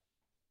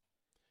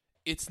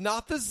It's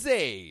not the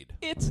Zaid.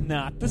 It's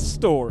not the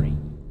story.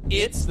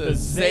 It's the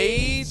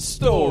Zaid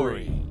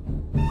story.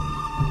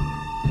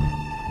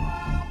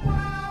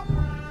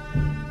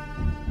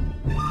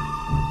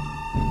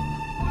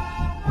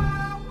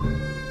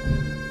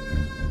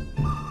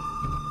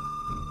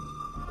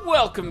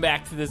 Welcome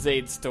back to the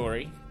Zaid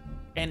story.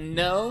 And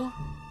no,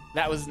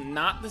 that was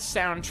not the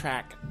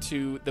soundtrack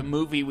to the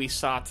movie we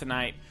saw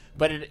tonight,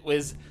 but it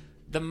was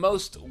the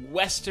most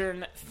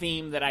Western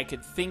theme that I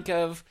could think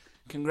of.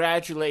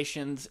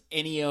 Congratulations,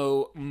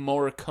 Ennio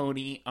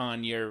Morricone,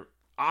 on your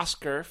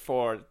Oscar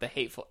for the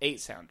Hateful Eight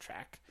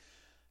soundtrack.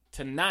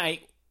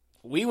 Tonight,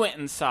 we went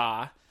and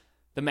saw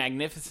The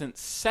Magnificent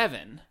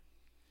Seven.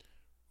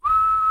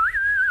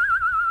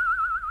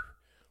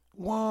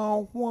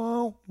 Wow,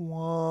 wow,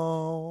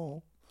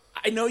 wow.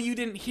 I know you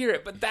didn't hear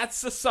it, but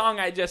that's the song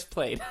I just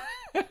played.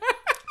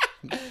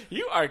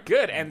 You are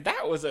good, and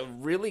that was a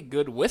really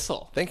good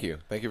whistle. Thank you.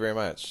 Thank you very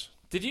much.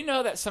 Did you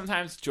know that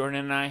sometimes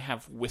Jordan and I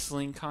have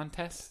whistling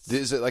contests?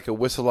 Is it like a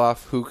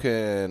whistle-off? Who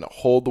can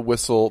hold the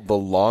whistle the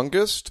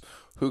longest?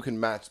 Who can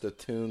match the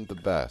tune the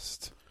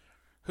best?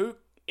 Who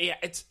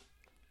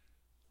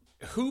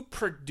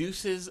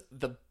produces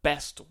the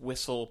best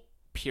whistle,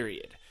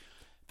 period.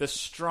 The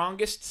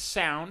strongest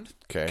sound,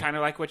 Okay. kind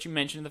of like what you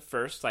mentioned in the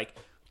first, like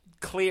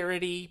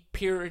clarity,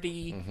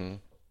 purity,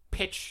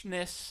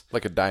 pitchness.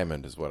 Like a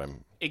diamond is what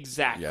I'm...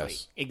 Exactly.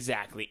 Yes.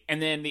 Exactly. And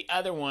then the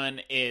other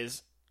one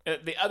is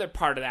the other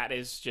part of that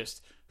is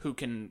just who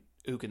can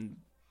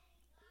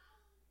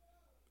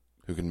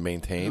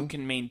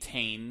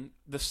maintain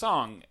the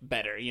song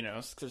better,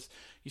 because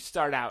you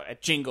start out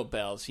at Jingle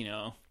Bells,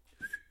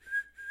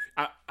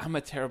 I'm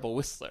a terrible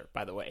whistler,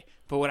 by the way.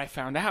 But what I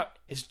found out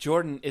is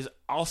Jordan is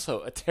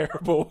also a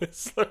terrible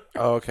whistler.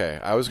 Oh, okay.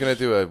 I was going to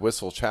do a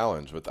whistle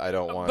challenge, but I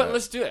don't want to... But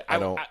let's do it.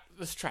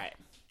 Let's try it.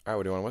 All right,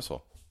 what do you want to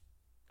whistle?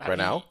 Right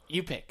now?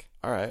 You pick.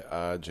 All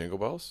right, Jingle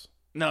Bells.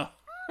 No.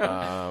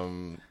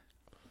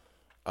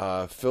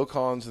 Phil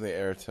Collins in the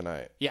Air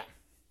Tonight. Yeah.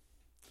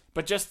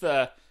 But just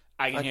the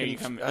I can hear you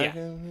come. Yeah.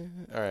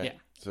 All right. Yeah.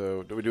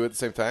 So, do we do it at the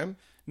same time?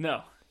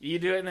 No. You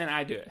do it and then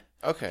I do it.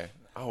 Okay.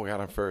 Oh,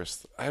 God, I'm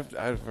first. I've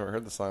never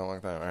heard the song in a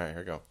long time. All right, here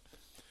we go.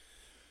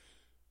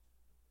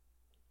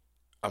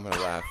 I'm going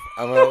to laugh.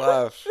 All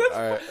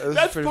right.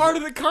 That's part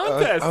of the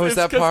contest. Is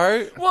that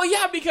part? Well,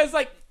 yeah, because,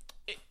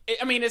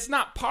 it's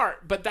not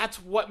part, but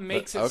that's what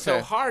makes it so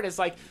hard. Is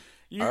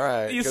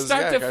you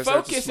start to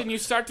focus and you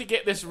start to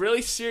get this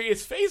really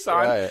serious face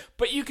on,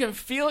 but you can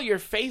feel your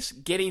face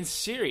getting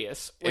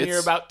serious when you're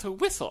about to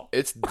whistle.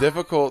 It's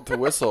difficult to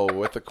whistle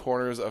with the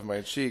corners of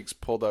my cheeks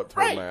pulled up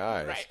toward my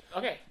eyes. Right.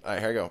 Okay. All right,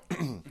 here I go.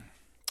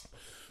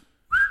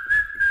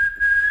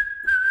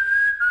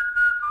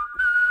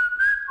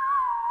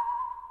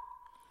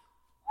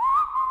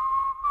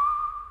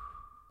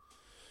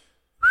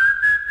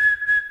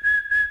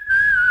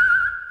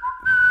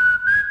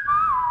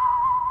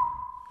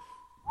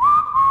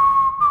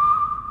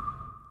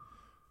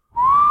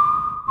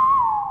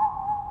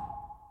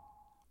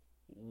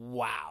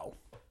 Wow.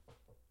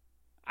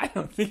 I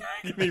don't think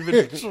I can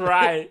even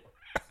try.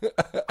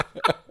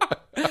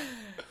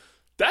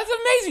 That's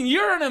amazing.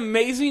 You're an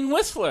amazing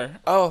whistler.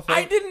 Oh,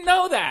 I didn't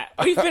know that.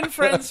 We've been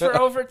friends for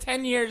over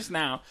 10 years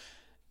now,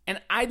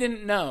 and I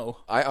didn't know.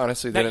 I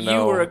honestly that didn't you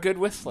know were a good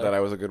whistler. That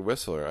I was a good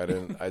whistler.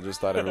 I just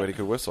thought everybody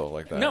could whistle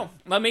like that. No,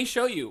 let me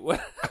show you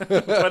what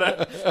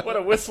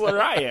a whistler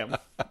I am.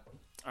 All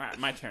right,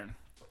 my turn.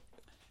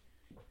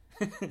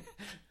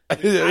 I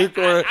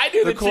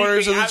do the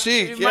corners of the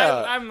cheek.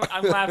 Yeah, I'm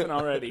laughing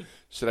already.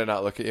 Should I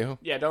not look at you?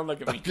 Yeah, don't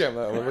look at me. Okay, I'm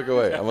gonna look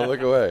away. I'm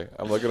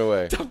looking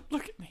away. Don't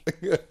look at me.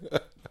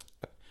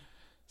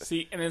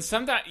 See, and then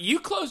sometimes you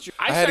closed your.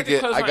 I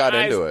got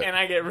into it, and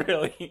I get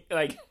really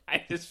I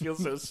just feel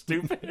so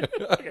stupid.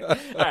 Okay. All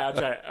right, I'll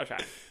try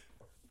it.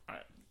 All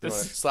right,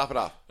 slap it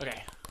off.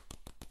 Okay,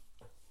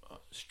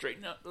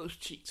 straighten up those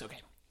cheeks. Okay.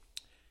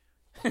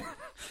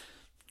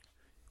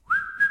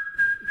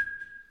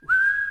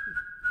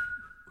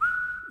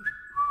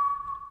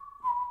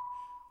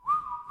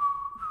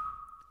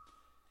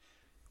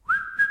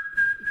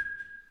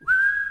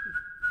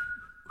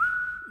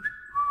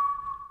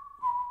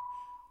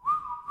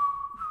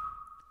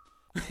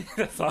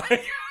 That's all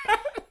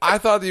I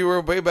thought you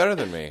were way better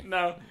than me.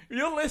 No,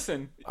 you'll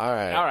listen. All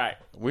right.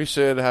 We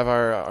should have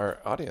our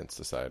audience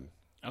decide.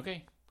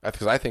 Okay.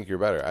 Because I think you're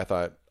better. I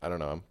don't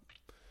know.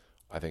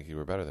 I think you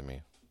were better than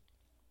me.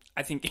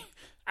 I think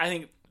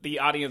the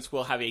audience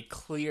will have a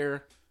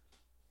clear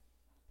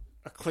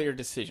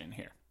decision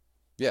here.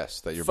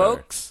 Yes, that you're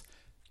Folks,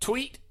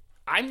 tweet.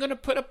 I'm going to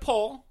put a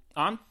poll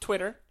on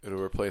Twitter.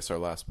 It'll replace our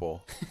last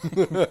poll.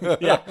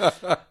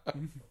 Yeah.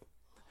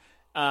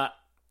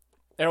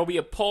 There will be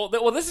a poll.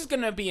 Well, this is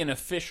going to be an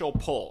official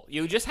poll.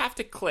 You just have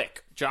to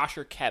click Josh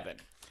or Kevin.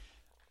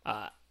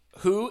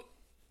 Who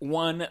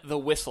won the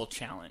whistle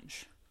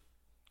challenge?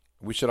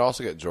 We should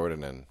also get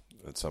Jordan in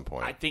at some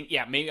point. I think,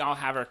 maybe I'll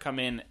have her come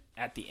in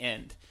at the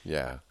end.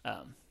 Yeah.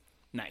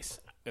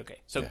 Nice. Okay.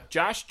 So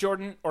Josh,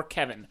 Jordan, or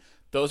Kevin.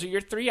 Those are your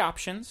three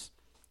options.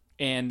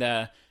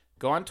 And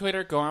Go on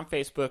Twitter, go on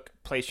Facebook,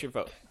 place your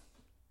vote.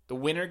 The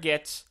winner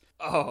gets...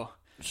 Oh,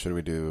 Should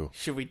we do?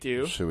 should we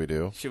do? Should we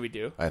do? Should we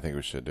do? I think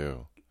we should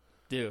do.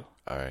 Do.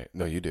 All right.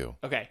 No, you do.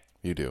 Okay.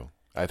 You do.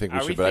 I think we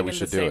Are should, we but thinking we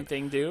should the do same it.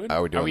 thing, dude?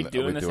 Are we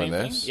doing the same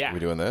this? thing? Yeah. Are we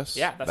doing this?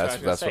 Yeah, that's what I was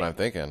gonna that's what say. I'm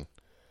thinking.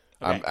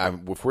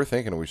 Okay. If we're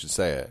thinking, we should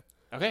say it.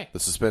 Okay.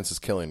 The suspense is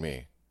killing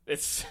me.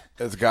 It's...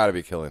 It's got to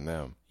be killing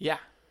them. Yeah.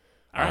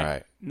 All right.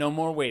 right. No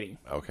more waiting.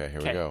 Okay,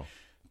 here we Okay. go.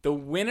 The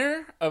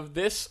winner of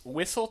this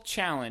whistle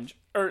challenge,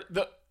 or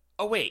the...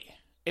 Oh, wait.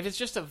 If it's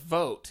just a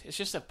vote, it's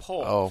just a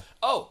poll.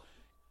 Oh,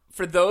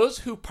 for those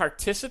who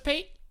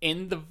participate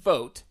in the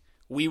vote,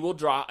 we will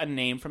draw a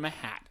name from a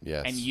hat.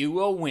 Yes. And you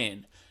will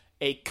win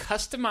a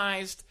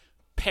customized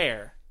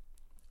pair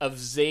of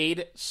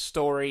Zaid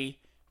Story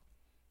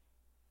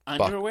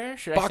underwear.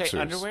 Should I say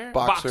underwear?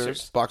 Boxer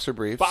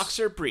briefs.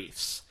 Boxer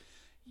briefs.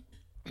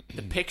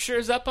 The picture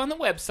is up on the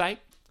website.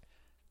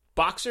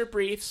 Boxer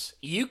briefs.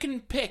 You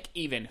can pick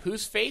even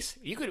whose face.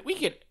 We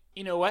could,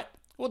 you know what?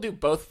 We'll do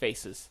both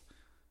faces.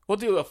 We'll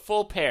do a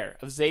full pair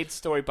of Zaid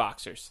Story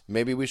boxers.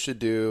 Maybe we should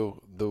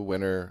do the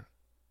winner.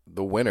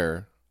 The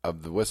winner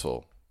of the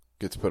whistle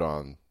gets put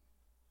on.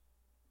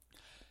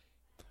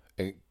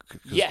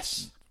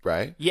 Yes.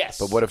 Right? Yes.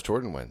 But what if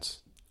Jordan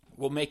wins?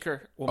 We'll make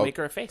her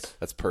a face.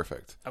 That's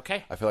perfect.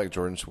 Okay. I feel like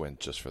Jordan should win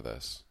just for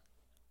this.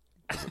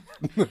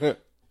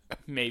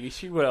 Maybe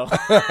she will.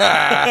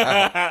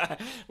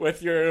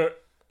 With your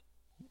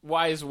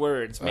wise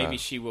words, maybe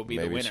she will be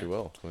the winner. Maybe she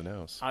will. Who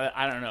knows?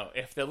 I don't know.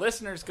 If the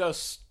listeners go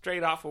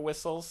straight off of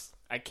whistles,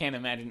 I can't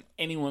imagine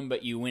anyone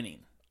but you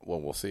winning.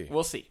 Well, we'll see.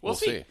 We'll see. We'll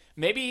see.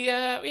 Maybe,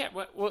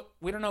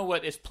 we don't know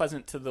what is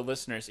pleasant to the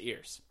listeners'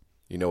 ears.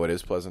 You know what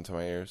is pleasant to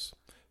my ears?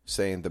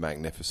 Saying the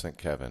magnificent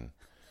Kevin.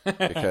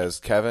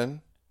 Because,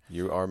 Kevin,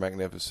 you are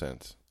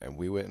magnificent. And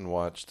we went and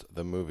watched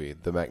the movie,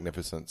 The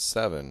Magnificent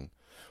Seven,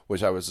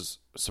 which I was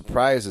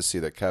surprised to see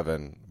that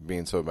Kevin,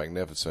 being so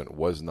magnificent,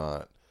 was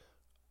not,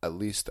 at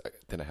least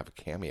didn't have a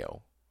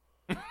cameo.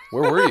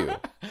 Where were you?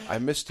 I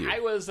missed you. I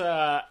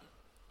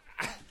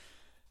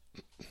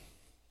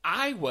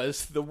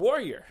was the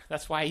warrior.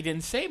 That's why he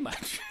didn't say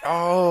much.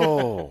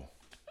 Oh.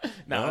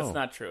 No, that's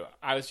not true.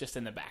 I was just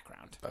in the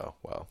background. Oh,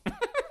 well.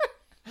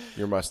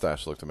 Your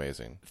mustache looked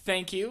amazing.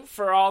 Thank you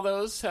for all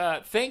those.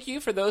 Thank you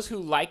for those who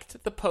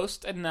liked the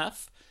post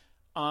enough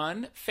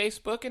on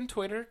Facebook and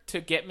Twitter to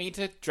get me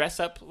to dress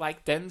up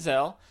like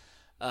Denzel.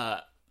 I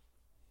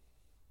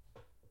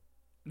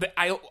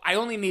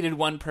only needed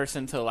one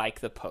person to like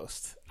the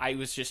post. I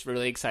was just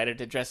really excited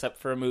to dress up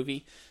for a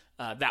movie.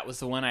 That was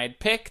the one I had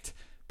picked.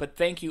 But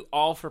thank you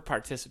all for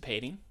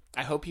participating.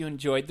 I hope you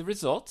enjoyed the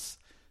results.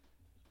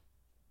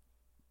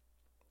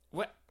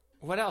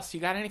 What else? You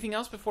got anything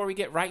else before we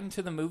get right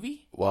into the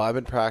movie? Well, I've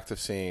been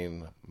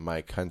practicing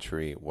my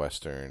country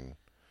western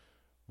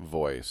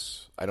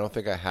voice. I don't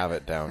think I have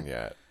it down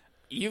yet.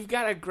 You've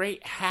got a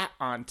great hat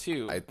on,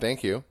 too.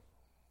 Thank you.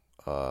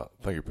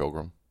 Thank you,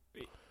 Pilgrim.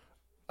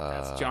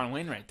 That's John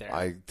Wayne right there.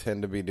 I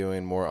tend to be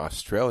doing more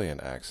Australian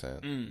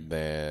accent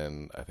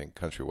than, I think,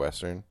 country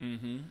western.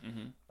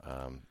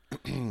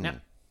 No.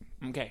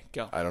 Okay,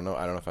 go. I don't know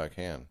if I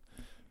can.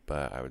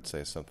 But I would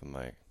say something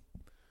like,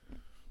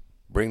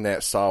 bring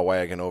that saw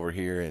wagon over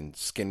here and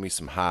skin me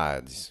some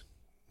hides.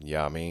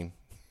 Yeah, I mean.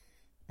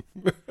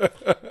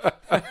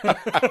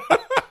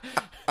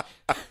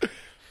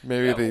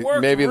 maybe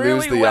really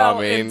lose the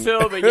well yeah, mean.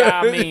 Until the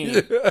yeah, mean.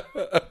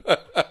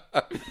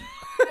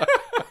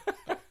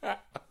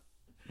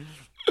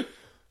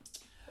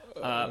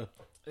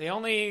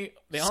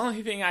 The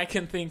only thing I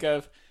can think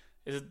of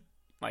is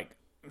like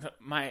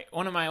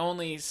one of my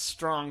only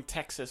strong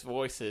Texas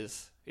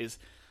voices is,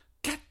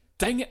 God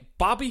dang it,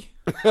 Bobby.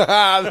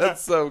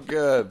 That's so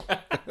good.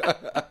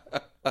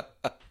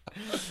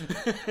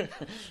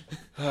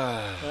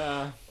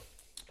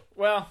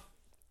 Well,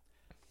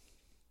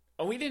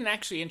 we didn't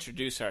actually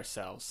introduce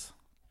ourselves.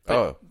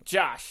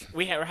 Josh,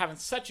 we're having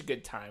such a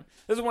good time.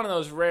 This is one of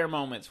those rare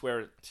moments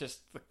where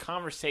just the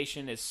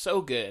conversation is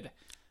so good.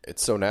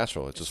 It's so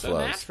natural. It just flows.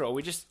 Natural.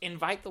 We just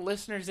invite the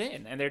listeners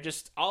in, and they're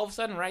just all of a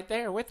sudden right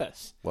there with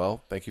us.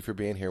 Well, thank you for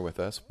being here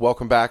with us.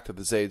 Welcome back to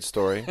the Zaid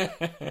Story.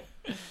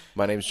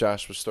 My name is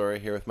Joshua Story,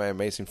 here with my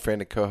amazing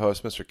friend and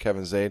co-host, Mr.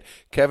 Kevin Zaid.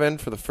 Kevin,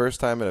 for the first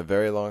time in a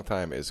very long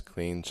time, is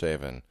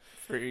clean-shaven.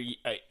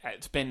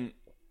 It's been...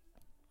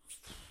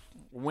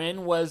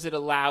 When was it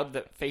allowed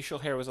that facial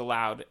hair was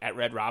allowed at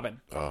Red Robin?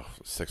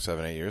 6,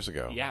 7, 8 years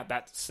ago. Yeah,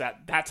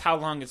 that's how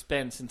long it's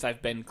been since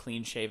I've been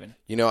clean-shaven.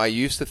 You know, I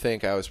used to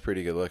think I was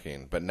pretty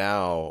good-looking, but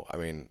now, I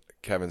mean,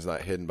 Kevin's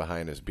not hidden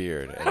behind his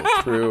beard, and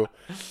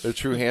the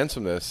true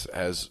handsomeness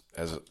has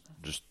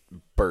just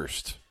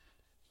burst.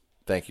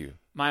 Thank you.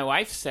 My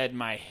wife said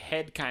my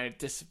head kind of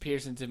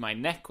disappears into my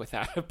neck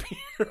without a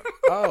beard.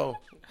 Oh,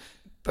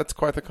 that's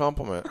quite the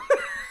compliment.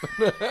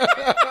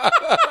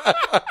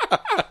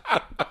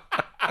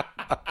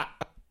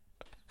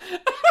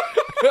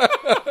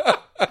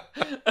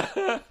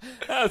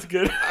 That was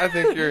good. I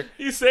think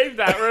you saved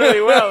that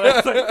really well.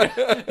 That's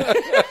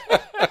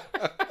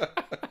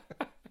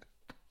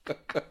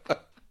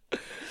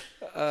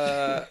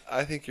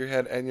think your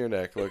head and your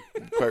neck look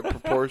quite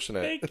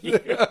proportionate. Thank you.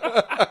 It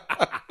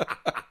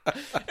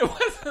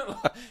wasn't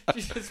like,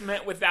 she just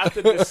meant without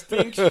the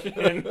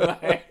distinction.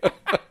 Like.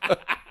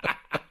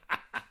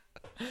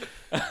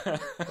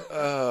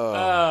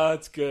 Oh,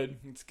 it's good.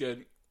 It's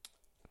good.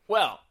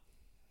 Well,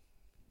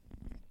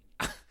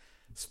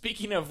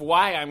 speaking of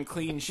why I'm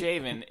clean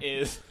shaven,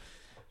 is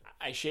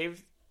I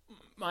shaved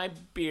my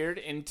beard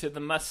into the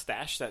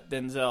mustache that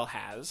Denzel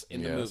has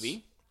in the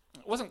movie.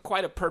 It wasn't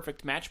quite a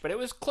perfect match, but it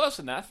was close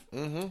enough.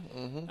 You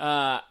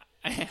got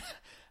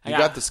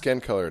the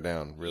skin color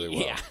down really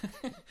well. Yeah.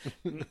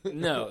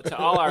 No, to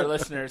all our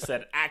listeners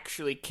that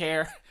actually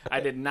care,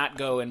 I did not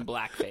go in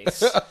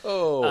blackface.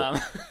 Oh.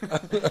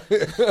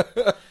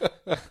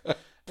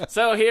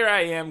 So here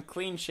I am,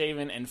 clean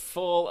shaven and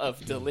full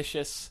of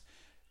delicious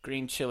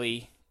green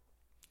chili,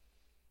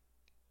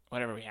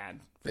 whatever we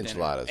had.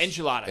 Enchiladas.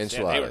 Enchiladas.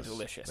 Yeah, they were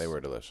delicious. They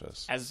were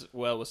delicious. As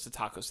well was the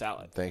taco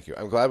salad. Thank you.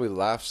 I'm glad we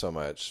laughed so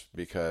much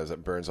because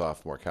it burns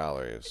off more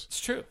calories.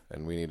 It's true.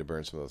 And we need to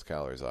burn some of those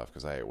calories off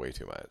because I ate way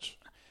too much.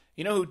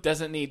 You know who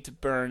doesn't need to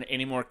burn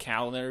any more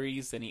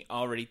calories than he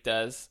already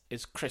does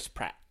is Chris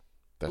Pratt.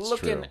 That's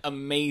looking true.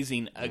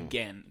 amazing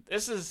again.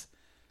 This is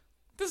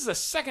the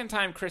second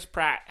time Chris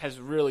Pratt has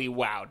really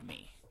wowed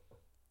me.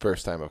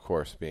 First time, of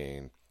course,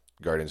 being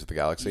Guardians of the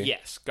Galaxy.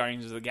 Yes,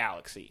 Guardians of the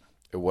Galaxy.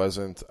 It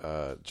wasn't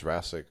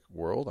Jurassic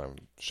World. I'm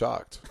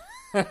shocked.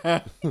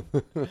 They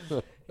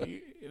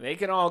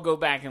can all go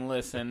back and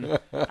listen.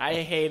 I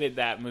hated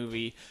that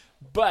movie,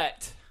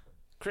 but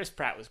Chris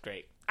Pratt was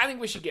great. I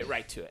think we should get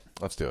right to it.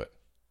 Let's do it.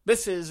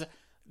 This is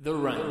The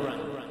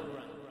Run.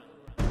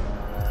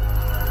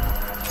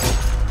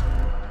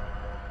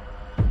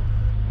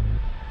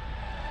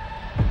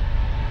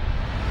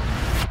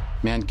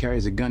 Man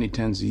carries a gun, he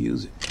tends to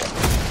use it.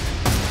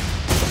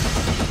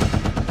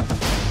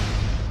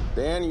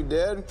 Dan, you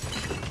dead?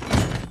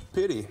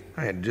 Pity.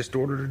 I had just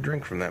ordered a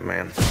drink from that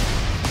man.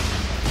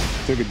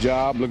 Took a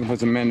job looking for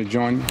some men to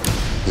join me.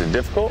 Is it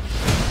difficult?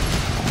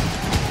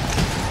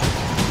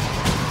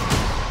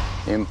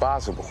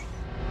 Impossible.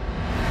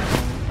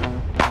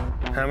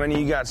 How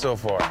many you got so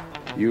far?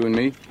 You and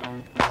me,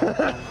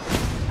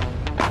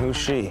 Who's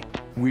she?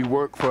 we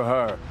work for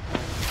her.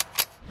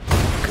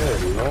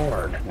 Good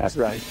Lord. That's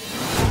right.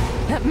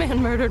 That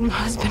man murdered my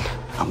husband.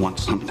 I want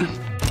something.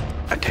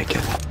 I take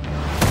it.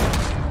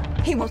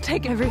 He will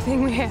take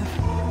everything we have.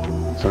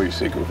 So you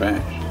seek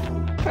revenge.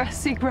 I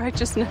seek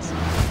righteousness,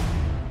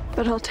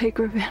 but I'll take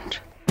revenge.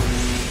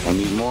 I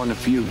need more than a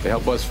few to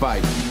help us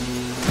fight.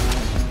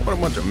 What a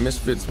bunch of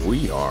misfits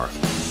we are.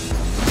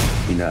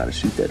 You know how to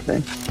shoot that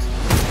thing?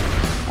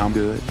 I'm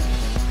good.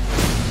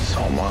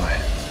 So am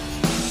I.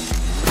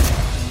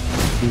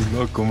 Good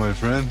loco, my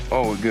friend.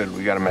 Oh, we're good.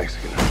 We got a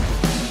Mexican.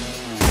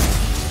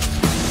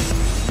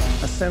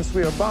 I sense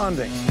we are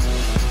bonding.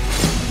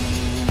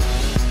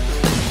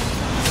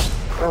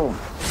 Oh.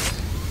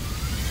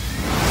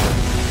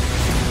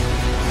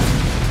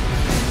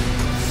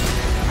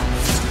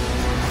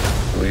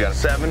 We got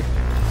 7.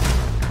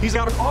 He's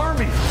got an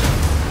army.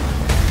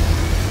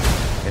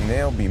 And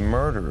they'll be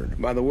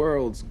murdered by the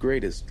world's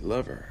greatest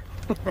lover.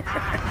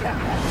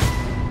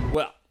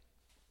 Well,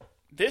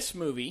 this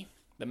movie,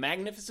 The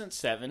Magnificent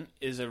Seven,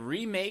 is a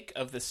remake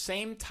of the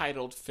same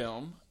titled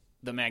film,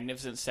 The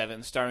Magnificent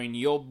Seven, starring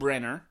Yul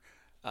Brynner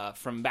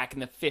from back in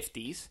the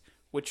 50s,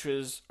 which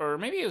was, or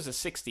maybe it was the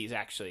 60s,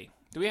 actually.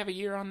 Do we have a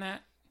year on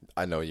that?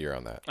 I know a year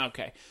on that.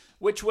 Okay.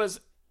 Which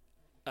was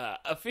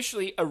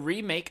officially a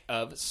remake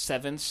of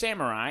Seven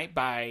Samurai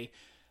by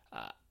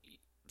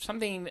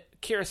something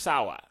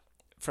Kurosawa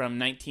from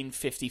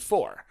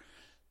 1954.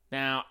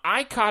 Now,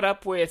 I caught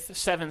up with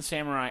Seven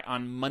Samurai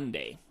on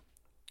Monday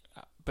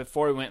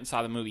before we went and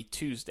saw the movie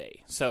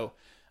Tuesday. So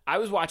I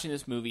was watching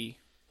this movie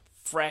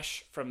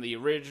fresh from the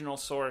original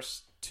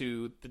source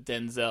to the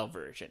Denzel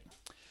version.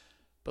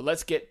 But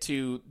let's get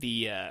to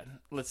the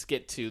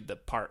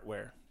part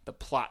where the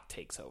plot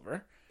takes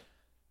over.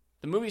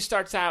 The movie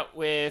starts out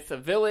with a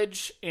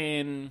village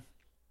in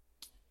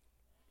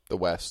The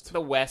West.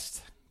 the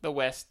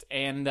West,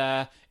 and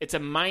it's a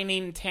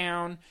mining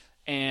town,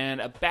 and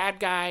a bad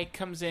guy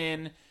comes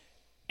in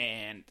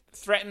and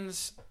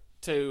threatens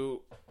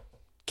to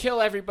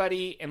kill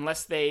everybody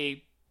unless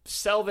they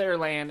sell their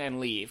land and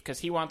leave, because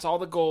he wants all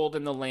the gold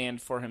in the land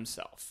for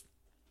himself.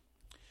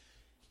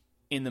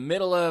 In the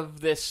middle of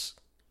this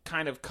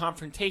kind of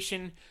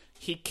confrontation,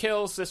 he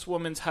kills this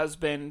woman's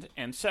husband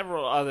and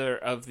several other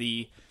of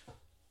the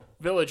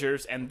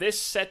villagers, and this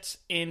sets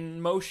in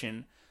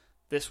motion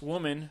this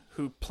woman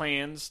who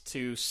plans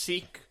to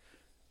seek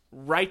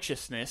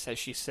righteousness, as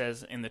she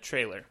says in the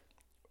trailer,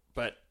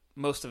 but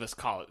most of us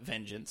call it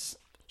vengeance.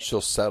 She'll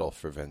settle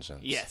for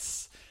vengeance.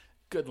 Yes.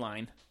 Good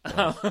line.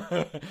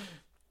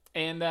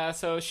 And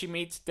so she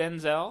meets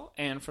Denzel,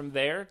 and from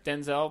there,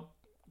 Denzel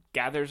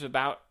gathers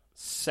about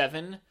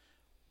 7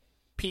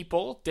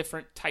 people,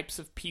 different types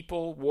of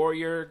people: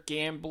 warrior,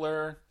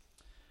 gambler,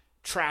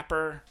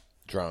 trapper,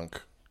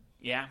 Drunk.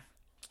 yeah,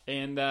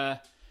 and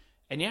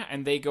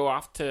they go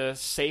off to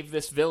save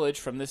this village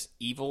from this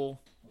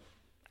evil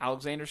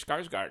Alexander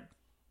Skarsgård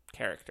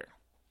character.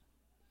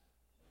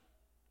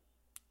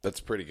 That's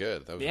pretty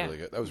good. That was Yeah. really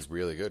good. That was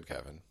really good,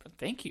 Kevin.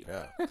 Thank you.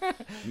 Yeah. The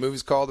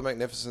movie's called The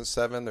Magnificent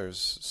Seven.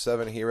 There's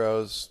 7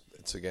 heroes.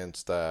 It's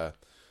against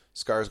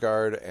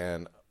Skarsgård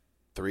and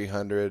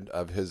 300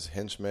 of his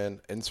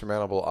henchmen.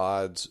 Insurmountable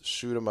odds.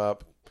 Shoot 'em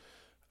up.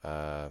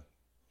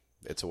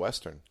 It's a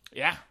Western.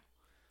 Yeah.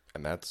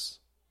 And that's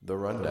the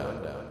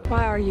rundown.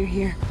 Why are you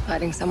here?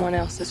 Fighting someone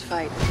else's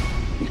fight.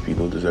 These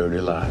people deserve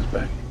their lives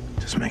back.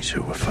 Just make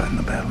sure we're fighting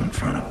the battle in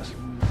front of us,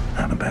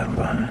 not the battle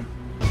behind.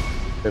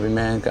 Every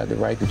man's got the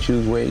right to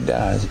choose where he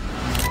dies.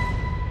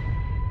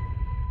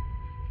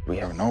 We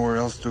have nowhere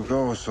else to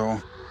go, so... You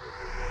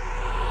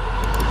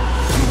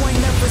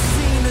ain't never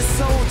seen a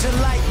soldier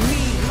like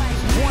me.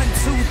 1,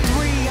 2,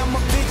 3, I'm a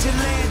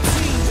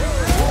vigilante.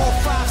 4,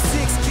 5,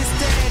 6, kiss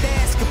that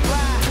ass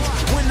goodbye.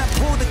 When I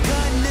pull the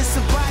gun, then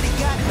somebody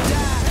gotta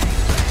die.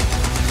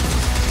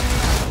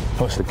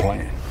 What's the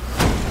plan?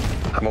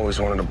 I've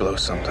always wanted to blow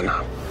something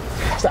up.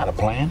 It's not a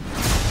plan.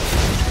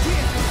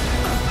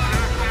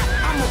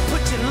 I'ma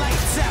put your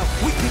lights out.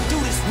 We can do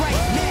this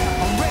right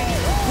now. I'm ready.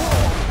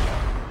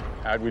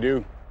 Whoa. How'd we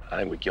do? I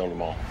think we killed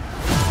them all.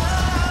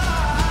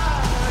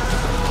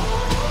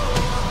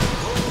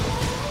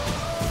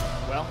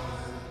 Well,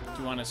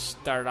 do you want to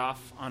start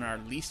off on our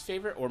least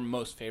favorite or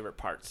most favorite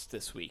parts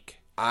this week?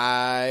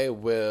 I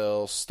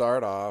will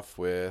start off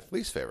with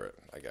least favorite,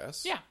 I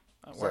guess. Yeah.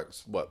 That works.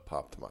 That's what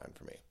popped to mind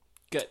for me.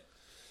 Good.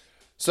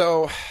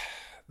 So,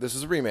 this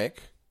is a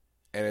remake,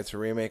 and it's a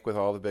remake with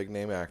all the big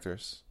name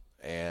actors,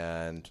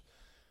 and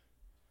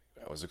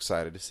I was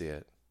excited to see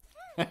it.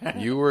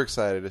 You were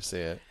excited to see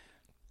it.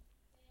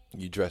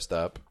 You dressed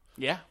up.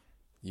 Yeah.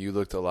 You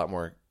looked a lot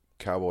more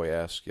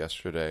cowboy-esque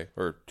yesterday,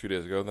 or 2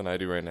 days ago, than I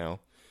do right now.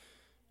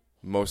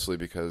 Mostly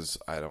because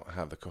I don't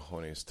have the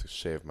cojones to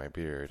shave my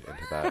beard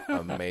into that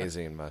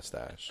amazing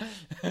mustache.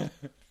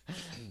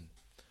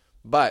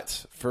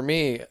 But for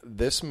me,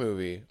 this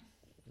movie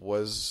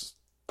was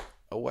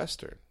a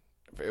Western.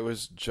 It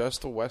was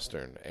just a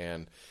Western.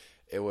 And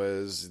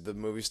the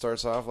movie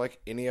starts off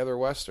like any other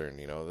Western.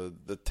 You know,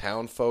 the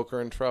town folk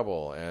are in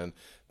trouble, and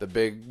the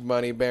big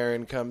money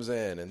baron comes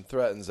in and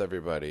threatens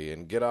everybody,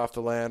 and get off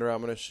the land or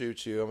I'm going to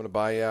shoot you. I'm going to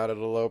buy you out at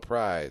a low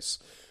price.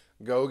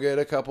 Go get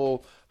a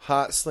couple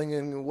hot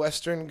slinging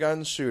Western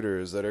gun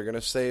shooters that are going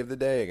to save the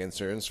day against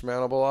their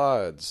insurmountable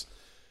odds.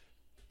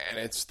 And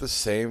it's the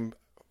same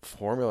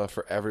formula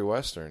for every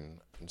Western.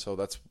 And so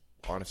that's,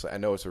 honestly, I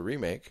know it's a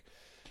remake,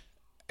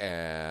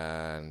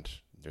 and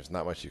there's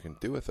not much you can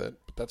do with it,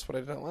 but that's what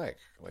I didn't like.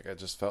 Like, I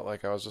just felt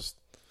like I was just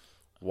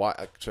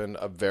watching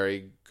a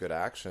very good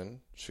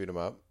action, shoot 'em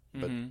up,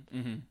 but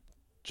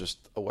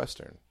just a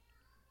Western.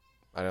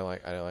 I didn't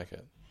like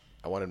it.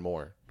 I wanted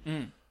more.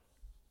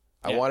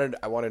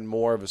 I wanted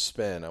more of a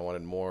spin. I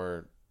wanted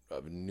more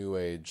of a new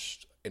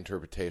age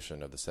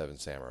interpretation of the Seven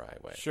Samurai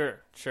way. Sure.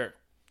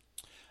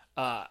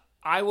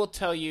 I will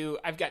tell you,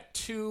 I've got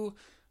 2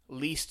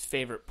 least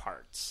favorite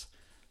parts.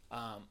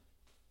 And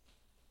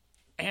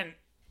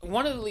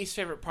one of the least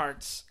favorite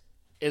parts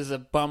is a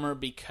bummer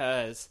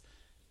because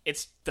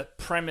it's the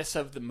premise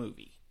of the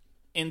movie.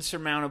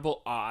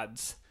 Insurmountable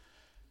odds.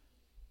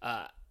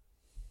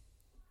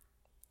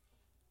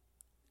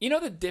 You know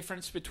the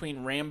difference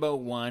between Rambo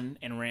 1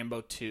 and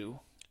Rambo 2?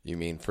 You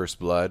mean First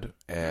Blood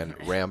and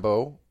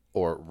Rambo,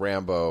 or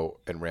Rambo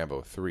and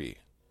Rambo 3?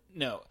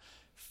 No.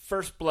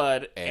 First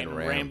Blood and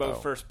Rambo Rambo.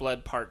 First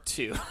Blood Part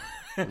 2.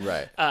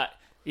 Right.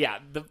 Yeah,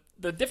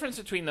 the difference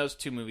between those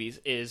 2 movies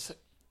is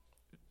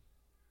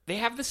they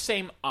have the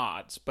same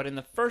odds, but in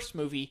the first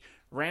movie,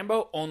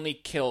 Rambo only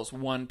kills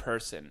one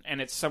person,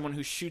 and it's someone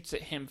who shoots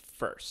at him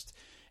first.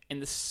 In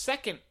the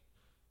second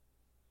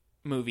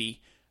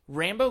movie,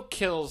 Rambo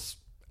kills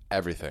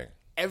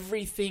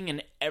Everything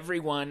and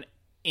everyone.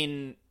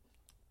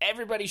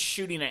 Everybody's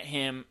shooting at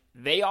him.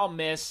 They all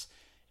miss,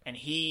 and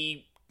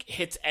he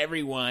hits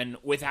everyone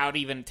without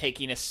even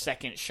taking a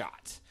second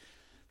shot.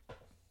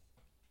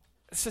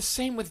 It's the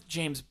same with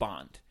James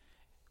Bond.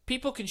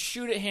 People can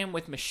shoot at him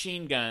with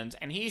machine guns,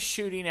 and he's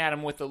shooting at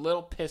him with a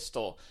little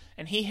pistol,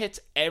 and he hits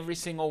every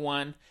single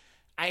one.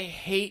 I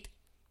hate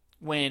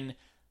when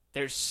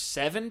there's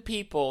 7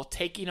 people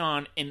taking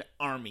on an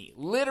army,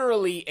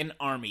 literally an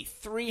army,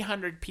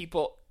 300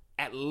 people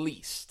at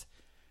least.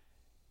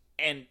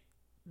 And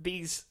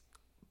these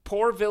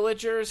poor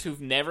villagers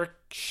who've never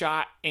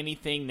shot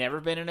anything,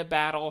 never been in a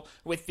battle,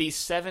 with these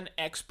 7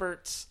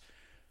 experts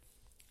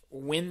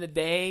win the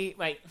day.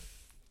 Like,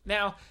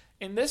 now,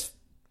 in this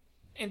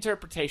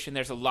interpretation,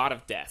 there's a lot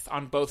of death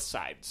on both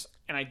sides,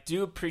 and I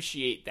do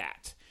appreciate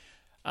that.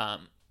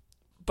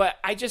 But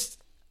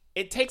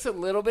it takes a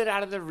little bit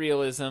out of the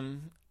realism,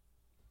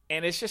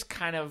 and it's just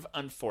kind of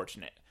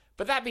unfortunate.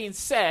 But that being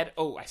said,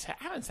 I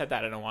haven't said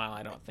that in a while,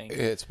 I don't think.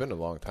 It's been a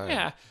long time.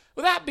 Yeah.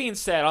 Well, that being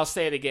said, I'll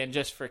say it again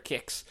just for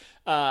kicks.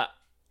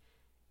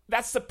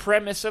 That's the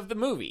premise of the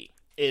movie,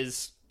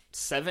 is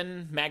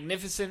 7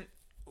 magnificent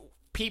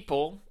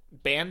people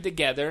band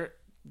together,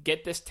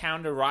 get this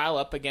town to rile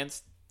up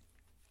against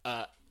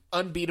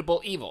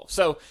unbeatable evil.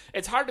 So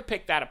it's hard to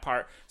pick that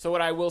apart. So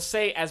what I will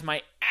say as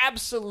my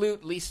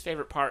absolute least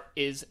favorite part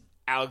is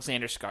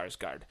Alexander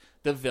Skarsgård,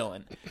 the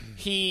villain.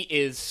 He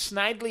is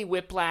Snidely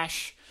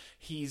Whiplash.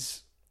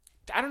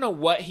 I don't know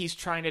what he's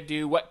trying to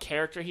do, what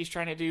character he's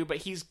trying to do, but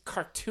he's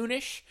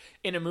cartoonish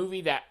in a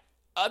movie that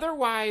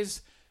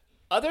otherwise,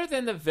 other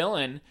than the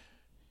villain,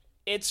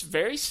 it's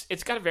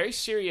got a very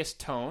serious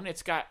tone.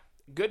 It's got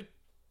good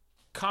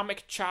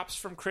comic chops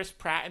from Chris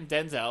Pratt and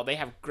Denzel. They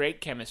have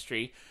great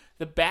chemistry.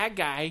 The bad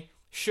guy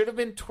should have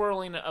been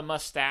twirling a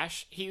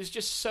mustache. He was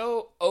just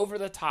so over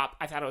the top.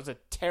 I thought it was a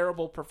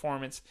terrible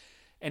performance,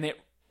 and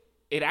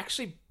it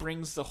actually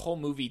brings the whole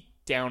movie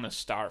down a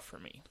star for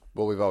me.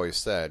 Well, we've always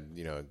said,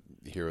 the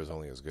hero's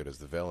only as good as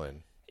the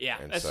villain. Yeah,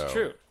 and that's so,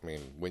 true. I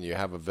mean, when you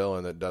have a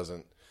villain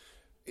that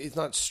he's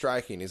not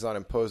striking, he's not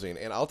imposing,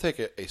 and I'll take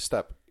it a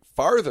step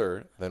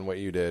farther than what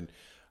you did.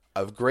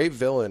 A great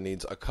villain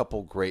needs a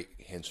couple great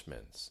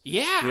henchmen.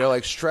 Yeah.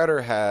 Like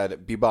Shredder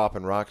had Bebop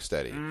and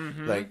Rocksteady.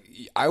 Mm-hmm. Like,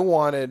 I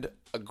wanted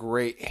a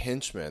great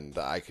henchman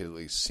that I could at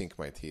least sink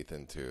my teeth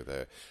into,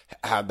 that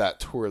had that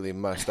twirly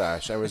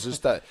mustache. I was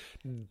just that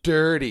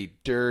dirty,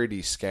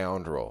 dirty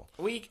scoundrel.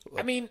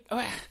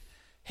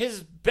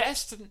 His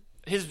best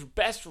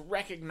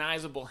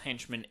recognizable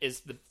henchman is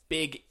the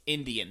big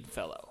Indian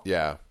fellow.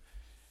 Yeah.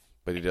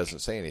 But he doesn't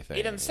say anything.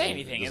 He doesn't say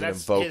anything, and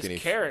that's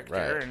his character,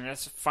 right. And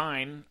that's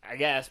fine, I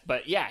guess.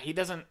 But yeah, he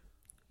doesn't.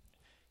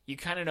 You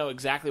kind of know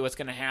exactly what's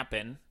going to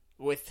happen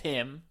with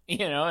him,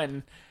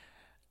 and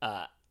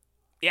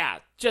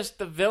just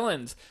the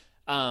villains.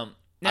 I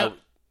was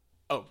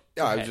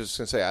just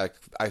going to say,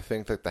 I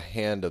think that the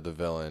hand of the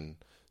villain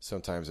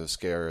sometimes is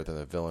scarier than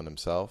the villain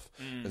himself,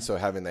 and so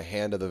having the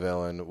hand of the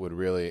villain would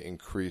really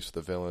increase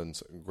the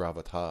villain's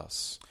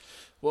gravitas.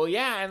 Well,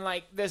 yeah, and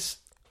like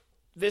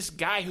this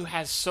guy who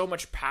has so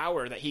much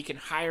power that he can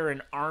hire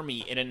an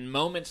army in a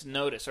moment's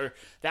notice, or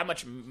that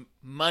much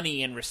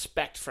money and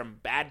respect from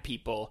bad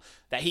people,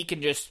 that he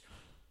can just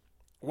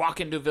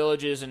walk into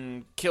villages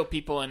and kill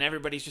people, and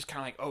everybody's just kind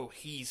of like, oh,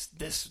 he's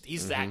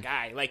that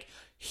guy. Like,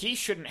 he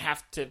shouldn't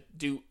have to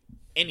do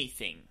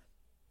anything.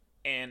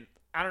 And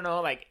I don't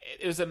know, like,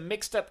 it was a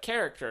mixed up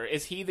character.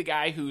 Is he the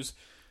guy who's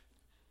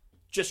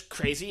just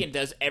crazy and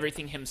does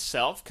everything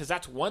himself? Because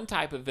that's one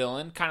type of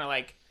villain, kind of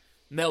like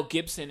Mel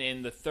Gibson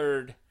in the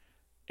third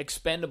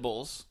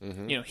Expendables.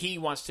 Mm-hmm. He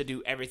wants to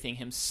do everything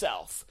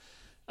himself.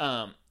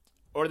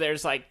 Or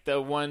there's like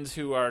the ones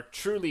who are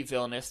truly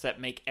villainous that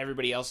make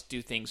everybody else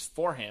do things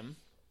for him.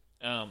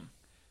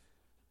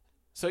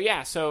 So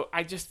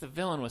the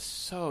villain was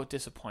so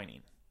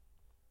disappointing.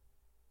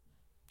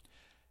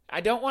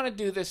 I don't want to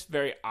do this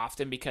very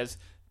often because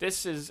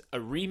this is a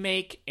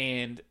remake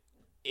and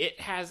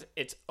it has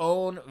its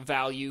own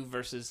value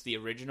versus the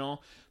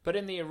original. But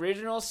in the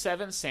original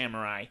Seven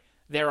Samurai,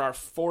 there are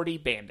 40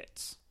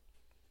 bandits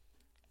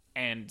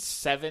and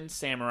 7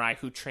 samurai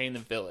who train the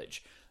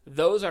village.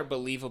 Those are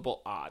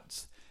believable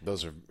odds.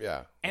 Those are,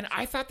 yeah. And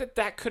I thought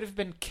that could have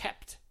been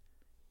kept.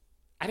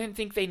 I didn't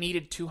think they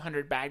needed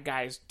 200 bad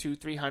guys,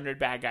 300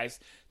 bad guys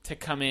to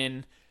come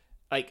in,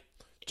 like,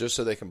 just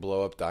so they can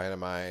blow up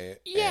dynamite.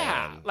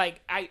 Yeah,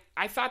 like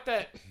I thought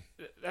that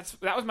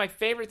was my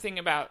favorite thing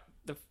about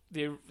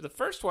the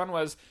first one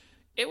was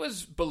it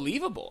was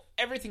believable.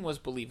 Everything was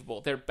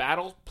believable. Their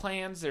battle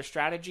plans, their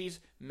strategies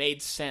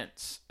made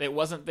sense. It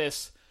wasn't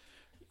this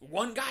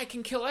one guy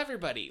can kill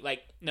everybody.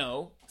 Like,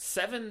 no,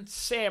 7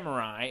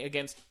 samurai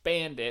against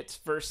bandits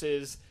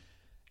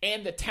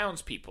and the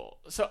townspeople.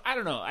 So I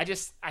don't know.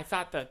 I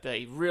thought that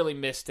they really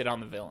missed it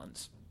on the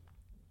villains.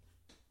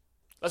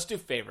 Let's do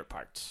favorite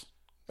parts.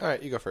 All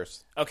right, you go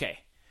first. Okay.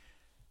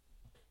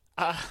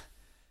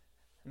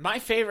 My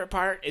favorite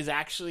part is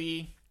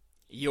actually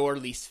your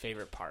least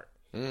favorite part.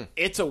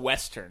 It's a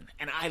Western,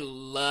 and I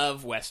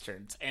love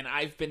Westerns, and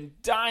I've been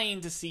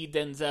dying to see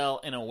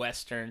Denzel in a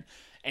Western,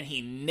 and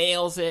he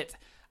nails it.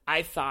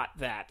 I thought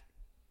that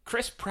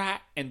Chris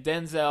Pratt and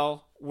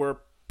Denzel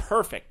were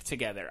perfect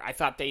together. I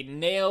thought they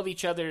nailed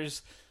each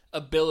other's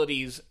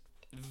abilities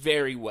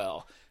very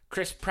well.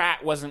 Chris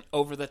Pratt wasn't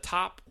over the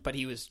top, but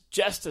he was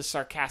just as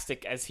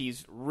sarcastic as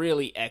he's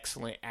really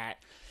excellent at.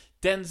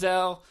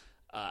 Denzel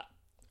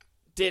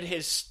did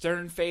his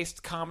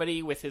stern-faced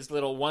comedy with his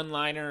little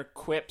one-liner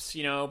quips,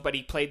 but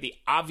he played the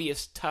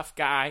obvious tough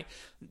guy,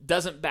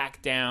 doesn't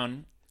back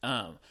down.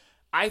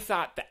 I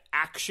thought the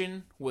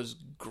action was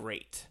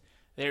great.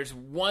 There's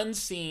one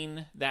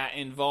scene that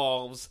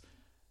involves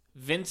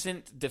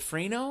Vincent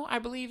D'Onofrio, I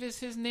believe is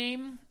his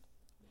name.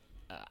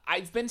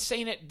 I've been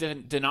saying it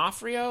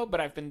D'Onofrio,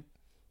 but I've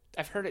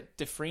heard it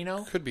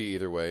D'Onofrio. Could be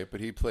either way,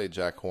 but he played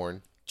Jack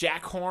Horn.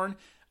 Jack Horn.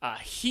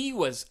 He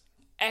was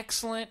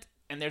excellent,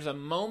 and there's a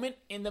moment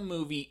in the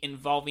movie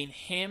involving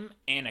him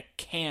and a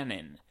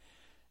cannon.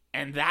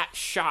 And that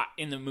shot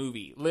in the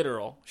movie,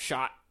 literal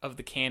shot of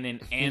the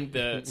cannon and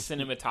the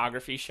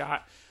cinematography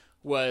shot,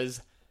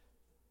 was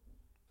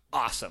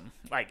awesome.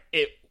 Like,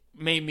 it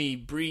made me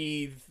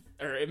breathe,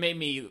 or it made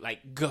me,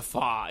 like,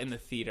 guffaw in the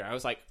theater. I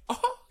was like,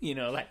 oh,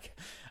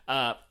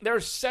 There were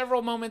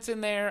several moments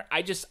in there.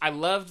 I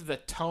loved the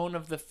tone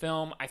of the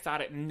film. I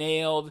thought it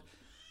nailed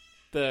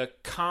the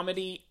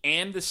comedy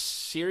and the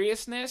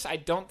seriousness. I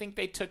don't think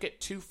they took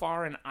it too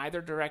far in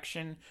either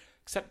direction,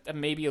 except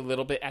maybe a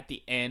little bit at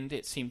the end.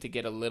 It seemed to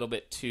get a little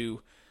bit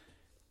too...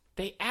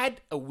 They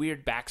add a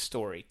weird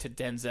backstory to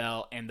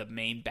Denzel and the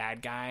main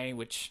bad guy,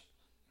 which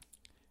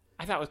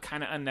I thought was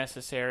kind of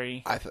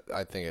unnecessary. I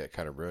think it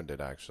kind of ruined it,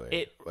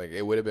 actually.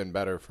 It would have been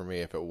better for me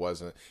if it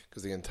wasn't,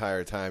 because the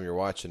entire time you're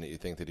watching it, you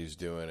think that he's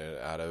doing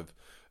it out of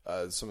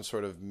some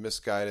sort of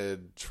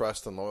misguided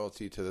trust and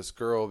loyalty to this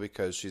girl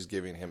because she's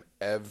giving him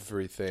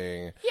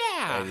everything.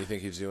 Yeah. And you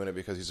think he's doing it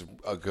because he's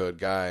a good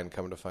guy, and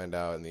come to find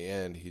out in the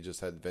end, he just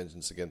had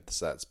vengeance against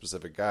that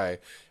specific guy,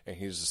 and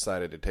he's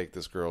decided to take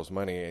this girl's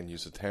money and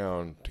use the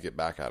town to get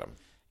back at him.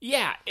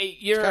 Yeah,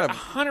 you're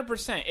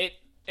 100%.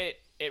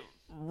 It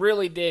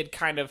really did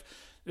kind of...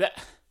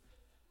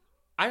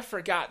 I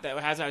forgot that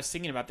as I was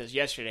thinking about this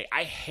yesterday,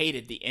 I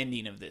hated the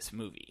ending of this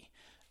movie.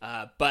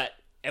 But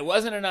it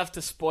wasn't enough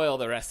to spoil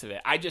the rest of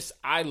it.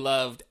 I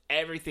loved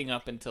everything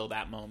up until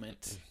that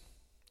moment.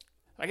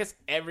 I guess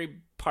every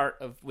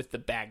part with the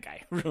bad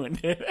guy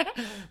ruined it.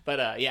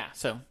 But yeah,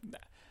 so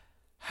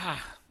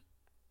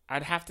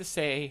I'd have to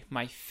say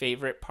my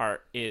favorite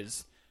part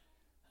is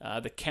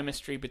the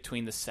chemistry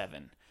between the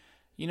seven.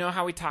 You know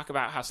how we talk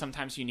about how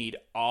sometimes you need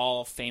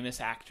all famous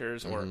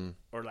actors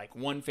or like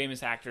one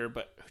famous actor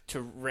but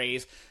to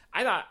raise.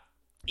 I thought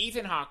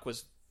Ethan Hawke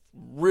was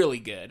really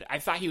good. I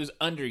thought he was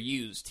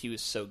underused. He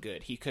was so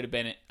good. He could have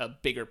been a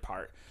bigger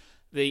part.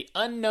 The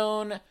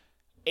unknown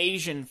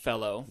Asian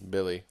fellow,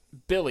 Billy,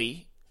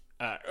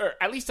 or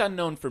at least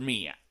unknown for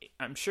me.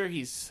 I'm sure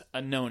he's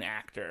a known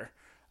actor.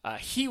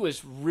 He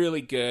was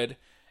really good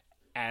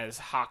as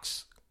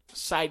Hawke's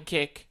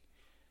sidekick.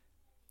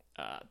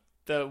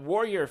 The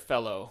warrior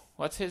fellow,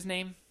 what's his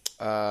name?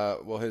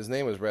 Well, his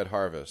name was Red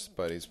Harvest,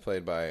 but he's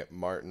played by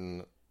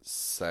Martin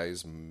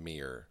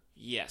Sizemore.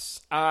 Yes,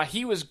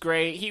 he was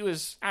great. He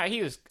was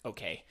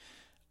okay,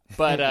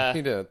 but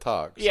he didn't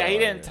talk. Yeah, he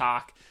didn't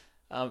talk.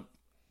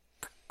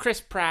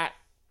 Chris Pratt,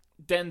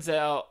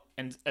 Denzel,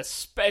 and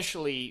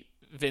especially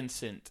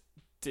Vincent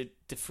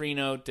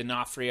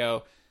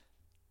D'Onofrio.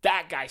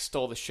 That guy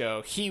stole the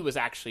show. He was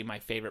actually my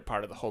favorite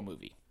part of the whole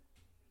movie.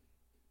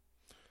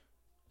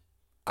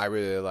 I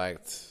really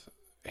liked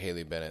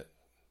Haley Bennett.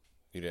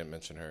 You didn't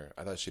mention her.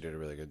 I thought she did a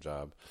really good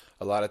job.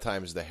 A lot of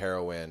times the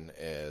heroine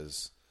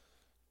is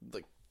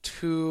like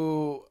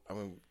too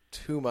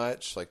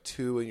much, like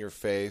too in your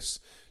face,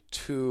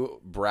 too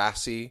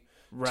brassy,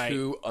 right,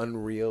 too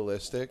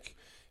unrealistic.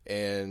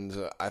 And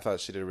I thought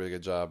she did a really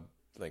good job,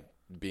 like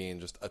being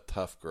just a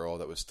tough girl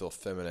that was still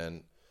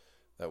feminine,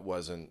 that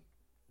wasn't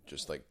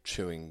just like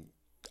chewing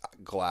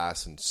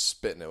glass and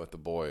spitting it with the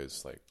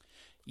boys. Like,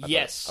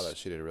 I thought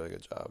she did a really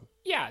good job.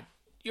 Yeah,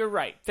 you're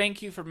right.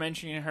 Thank you for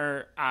mentioning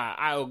her.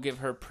 I will give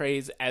her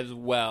praise as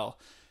well.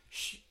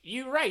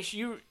 You're right.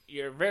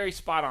 You're very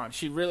spot on.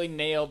 She really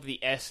nailed the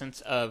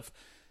essence of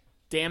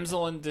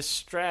damsel in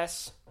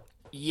distress,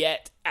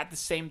 yet at the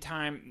same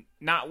time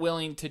not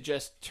willing to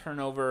just turn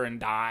over and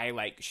die.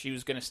 Like, she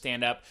was going to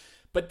stand up.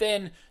 But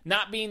then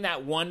not being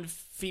that one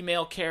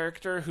female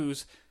character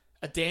who's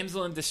a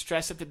damsel in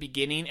distress at the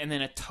beginning and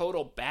then a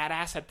total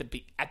badass at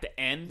the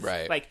end.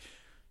 Right. Like,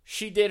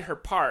 she did her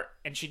part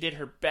and she did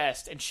her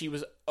best and she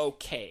was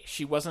okay.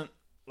 She wasn't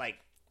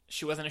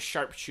a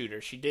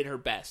sharpshooter. She did her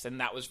best, and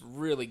that was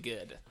really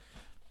good.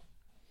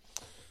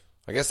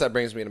 I guess that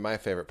brings me to my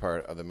favorite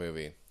part of the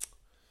movie.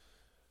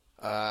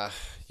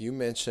 You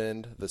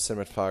mentioned the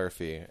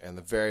cinematography and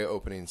the very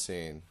opening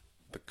scene.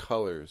 The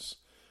colors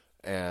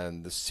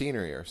and the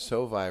scenery are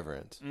so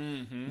vibrant.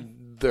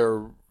 Mm-hmm.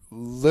 They're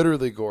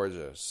literally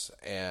gorgeous.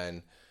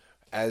 And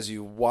as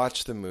you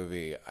watch the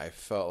movie, I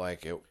felt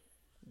like it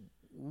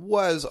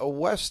was a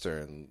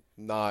Western,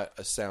 not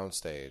a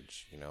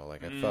soundstage. You know,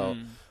 like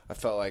I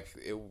felt like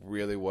it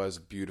really was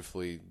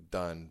beautifully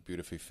done,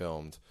 beautifully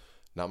filmed.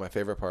 Not my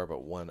favorite part,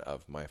 but one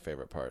of my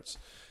favorite parts.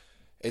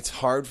 It's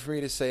hard for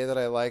me to say that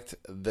I liked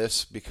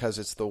this because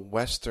it's the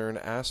Western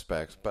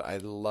aspect, but I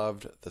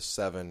loved the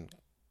seven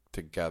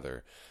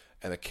together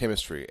and the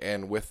chemistry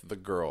and with the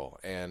girl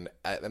and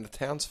the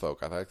townsfolk.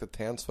 I liked the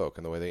townsfolk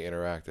and the way they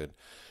interacted.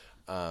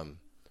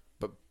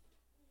 But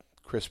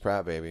Chris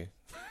Pratt, baby.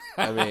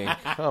 I mean,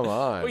 come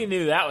on. We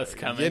knew that was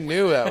coming. You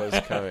knew that was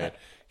coming.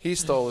 He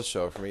stole the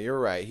show from me. You're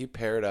right. He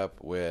paired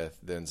up with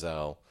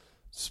Denzel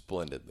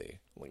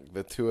splendidly. Like,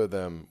 the two of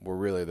them were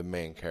really the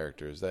main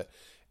characters that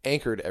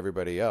anchored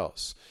everybody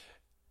else.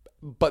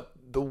 But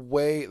the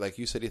way, like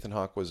you said, Ethan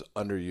Hawke was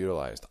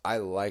underutilized. I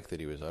like that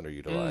he was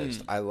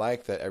underutilized. I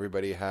like that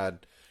everybody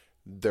had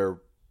their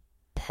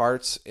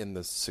parts in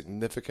the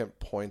significant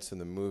points in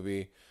the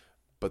movie,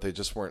 but they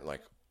just weren't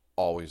like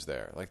always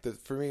there. Like,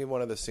 for me,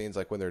 one of the scenes,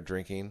 like when they're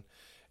drinking,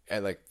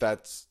 and like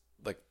that's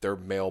like their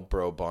male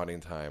bro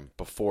bonding time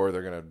before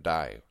they're gonna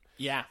die.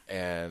 Yeah,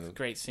 and it's a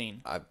great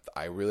scene.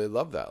 I really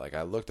love that. Like,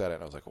 I looked at it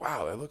and I was like,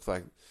 wow, that looks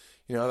like,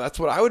 that's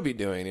what I would be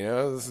doing.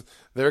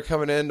 They're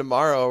coming in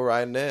tomorrow,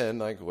 riding in.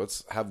 Like,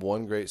 let's have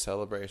one great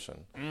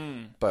celebration.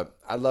 But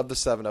I love the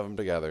 7 of them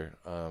together.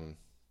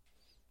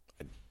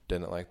 I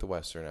didn't like the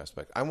Western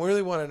aspect. I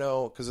really want to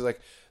know, because like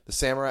the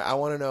samurai, I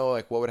want to know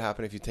like what would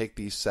happen if you take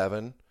these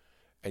 7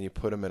 and you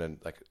put them in an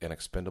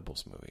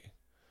Expendables movie.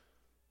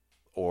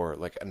 Or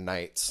like a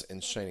Knights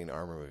in Shining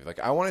Armor movie. Like,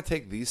 I want to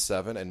take these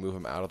 7 and move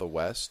them out of the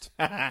West.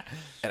 And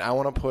I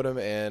want to put them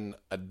in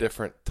a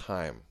different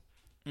time.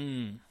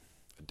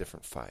 A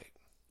different fight.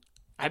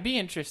 I'd be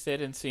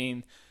interested in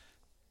seeing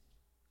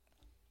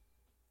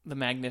the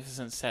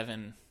Magnificent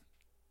 7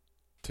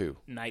 2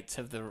 Knights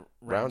of the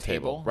Round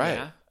Table. Table.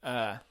 Right.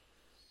 Yeah.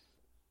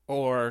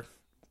 Or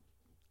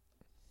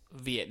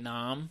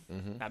Vietnam.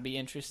 That'd be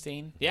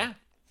interesting. Yeah.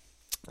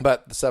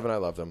 But the 7, I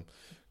loved them.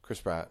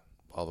 Chris Pratt,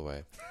 all the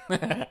way.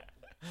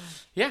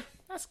 Yeah,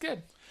 that's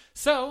good.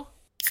 So,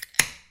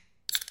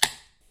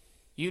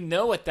 you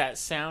know what that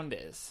sound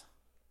is.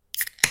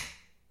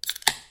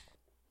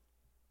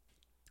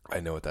 I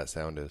know what that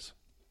sound is.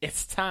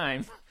 It's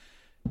time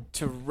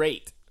to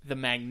rate the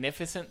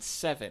Magnificent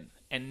 7.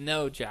 And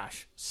no,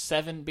 Josh,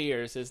 7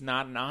 beers is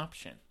not an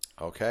option.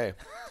 Okay.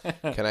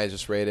 Can I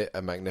just rate it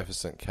a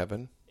Magnificent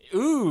Kevin?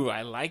 Ooh,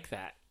 I like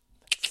that.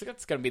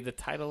 That's going to be the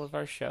title of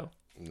our show.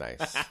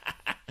 Nice.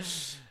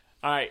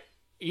 All right,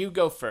 you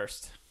go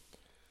first.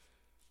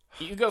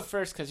 You go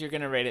first because you're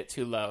going to rate it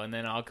too low, and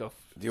then I'll go.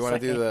 Do you want to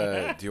do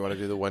the? Do you want to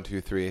do the 1,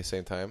 2, 3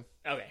 same time?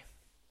 Okay.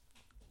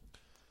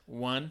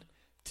 1,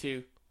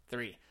 2,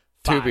 3.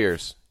 2 5.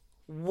 beers.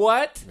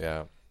 What?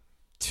 Yeah.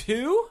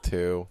 2?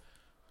 2.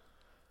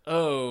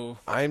 Oh.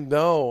 I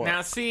know.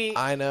 Now see.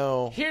 I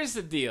know. Here's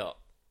the deal.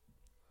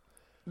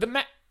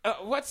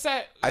 What's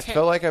that? I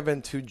feel like I've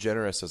been too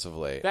generous as of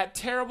late. That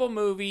terrible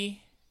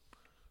movie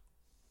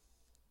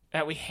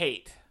that we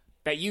hate,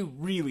 that you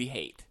really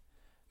hate,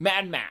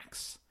 Mad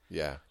Max.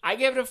 Yeah. I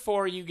gave it a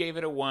 4. You gave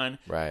it a 1.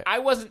 Right. I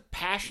wasn't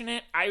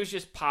passionate. I was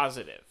just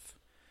positive.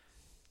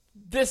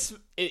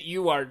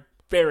 You are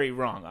very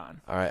wrong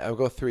on. All right, I'll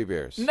go 3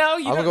 beers. No,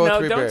 you I'm don't. gonna go No,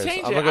 with 3 don't beers.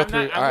 change I'm it. gonna go I'm 3.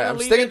 not- All right, I'm I'm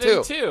gonna sticking leave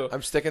it 2. in 2.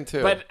 I'm sticking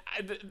 2. But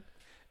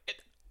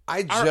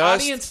our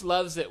audience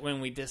loves it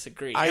when we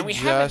disagree, and we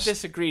haven't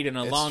disagreed in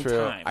a long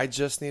time. I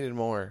just needed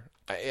more.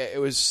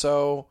 It was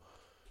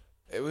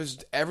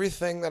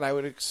everything that I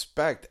would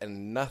expect,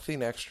 and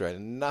nothing extra,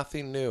 and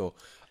nothing new,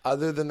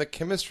 other than the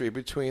chemistry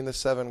between the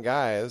 7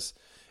 guys.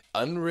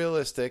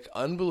 Unrealistic,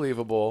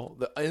 unbelievable,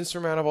 the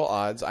insurmountable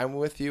odds. I'm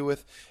with you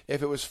with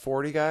if it was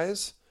 40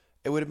 guys,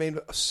 it would have made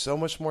so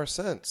much more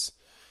sense.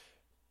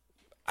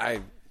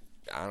 I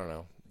don't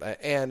know.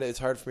 And it's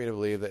hard for me to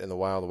believe that in the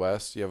Wild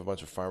West, you have a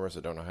bunch of farmers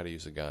that don't know how to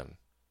use a gun.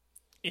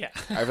 Yeah.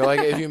 I feel like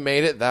if you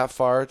made it that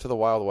far to the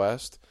Wild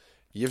West,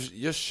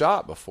 you've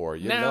shot before.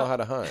 You know how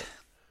to hunt.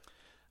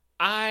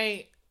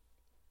 I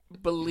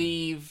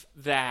believe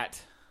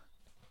that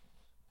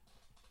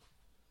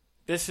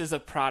this is a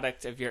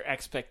product of your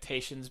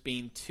expectations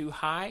being too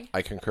high.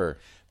 I concur.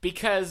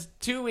 Because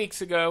 2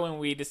 weeks ago, when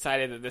we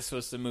decided that this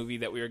was the movie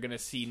that we were going to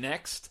see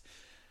next,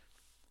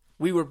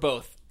 we were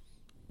both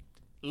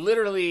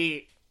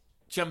literally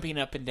jumping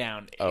up and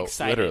down,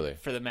 excited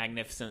for the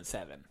Magnificent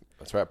 7.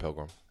 That's right,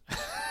 Pilgrim.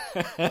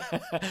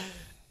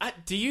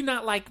 Do you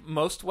not like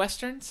most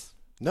Westerns?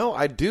 No,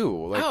 I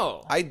do.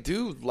 Oh. I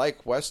do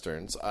like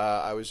Westerns.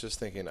 I was just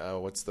thinking,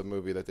 what's the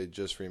movie that they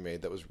just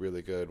remade that was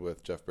really good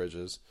with Jeff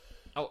Bridges?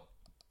 Oh,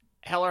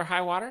 Hell or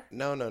High Water?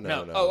 No.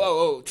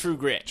 Oh, True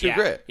Grit. True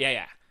Grit.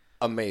 Yeah.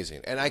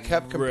 Amazing. And I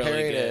kept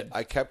comparing it.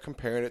 I kept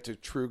comparing it to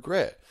True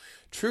Grit.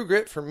 True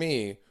Grit for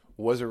me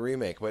was a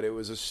remake, but it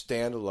was a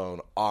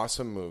standalone,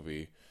 awesome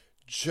movie.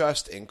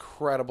 Just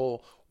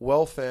incredible,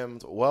 well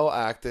filmed, well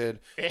acted.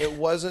 It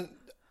wasn't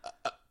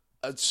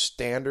a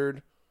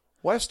standard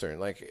Western.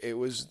 Like, it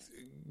was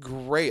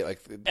great. Like,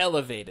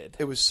 elevated.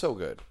 It was so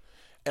good.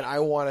 And I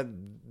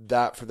wanted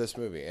that for this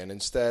movie. And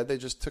instead, they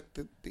just took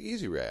the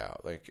easy way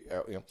out. Like,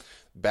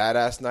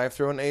 badass knife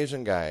throwing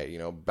Asian guy.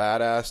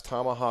 Badass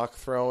tomahawk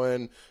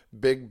throwing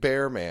big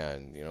bear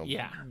man.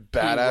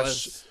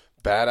 Badass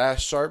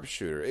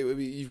sharpshooter. It would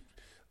be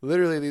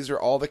literally, these are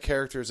all the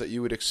characters that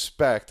you would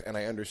expect. And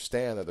I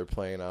understand that they're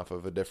playing off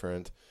of a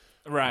different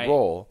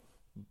role.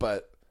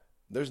 But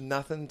there's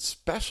nothing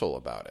special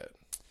about it.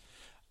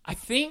 I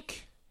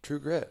think True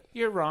Grit.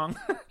 You're wrong.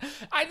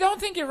 I don't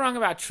think you're wrong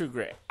about True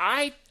Grit.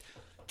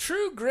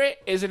 True Grit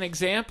is an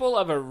example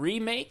of a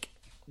remake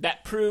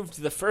that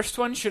proved the first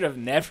one should have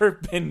never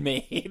been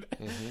made.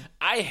 Mm-hmm.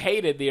 I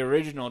hated the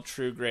original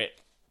True Grit,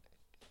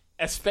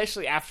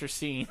 especially after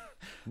seeing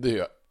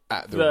the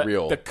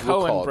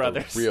Coen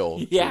brothers. The real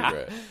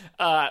True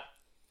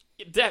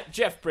Grit.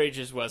 Jeff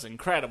Bridges was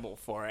incredible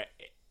for it.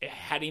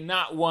 Had he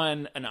not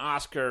won an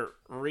Oscar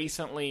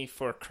recently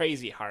for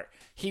Crazy Heart,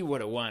 he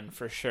would have won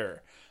for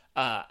sure.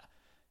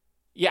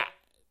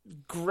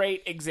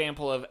 Great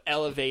example of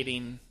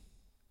elevating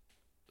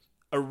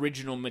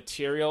original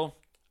material.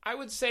 I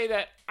would say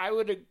that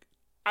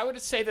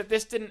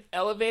this didn't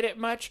elevate it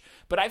much,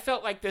 but I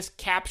felt like this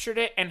captured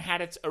it and had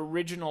its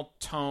original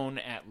tone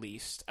at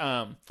least.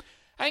 I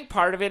I think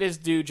part of it is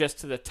due just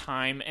to the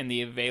time and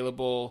the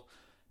available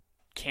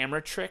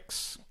camera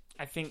tricks.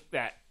 I think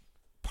that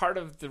part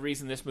of the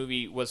reason this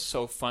movie was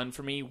so fun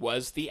for me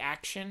was the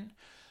action.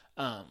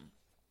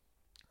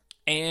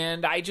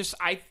 And I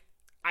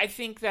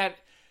think that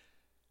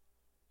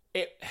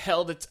it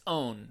held its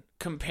own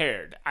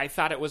compared. I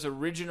thought it was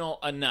original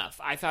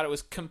enough. I thought it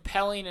was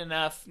compelling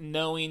enough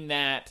knowing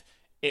that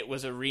it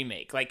was a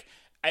remake. Like,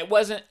 I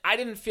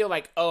didn't feel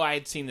like, I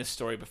had seen this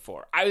story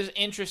before. I was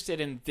interested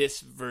in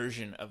this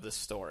version of the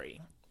story.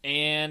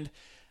 And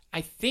I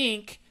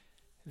think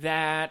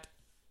that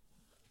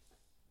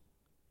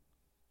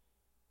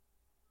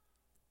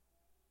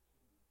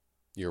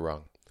You're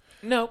wrong.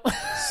 no.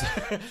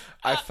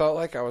 I felt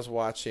like I was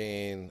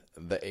watching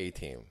the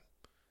A-Team.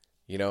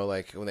 You know,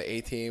 like when the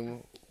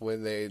A-Team,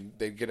 when they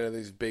get into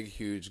these big,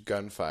 huge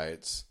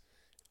gunfights,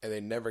 and they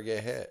never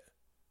get hit.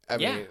 I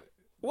mean,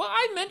 well,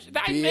 I mentioned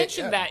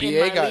that in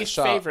BA my least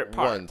favorite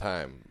part. One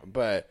time,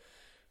 but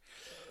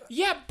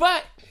yeah,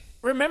 but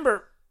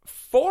remember,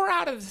 4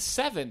 out of the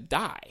 7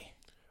 die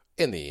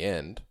in the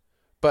end.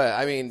 But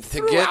I mean,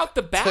 throughout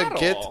the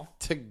battle,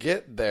 to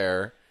get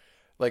there,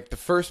 like the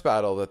first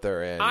battle that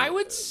they're in, I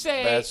would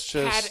say that's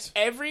just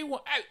had everyone.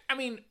 I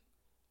mean,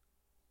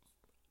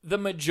 the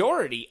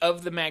majority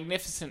of the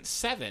Magnificent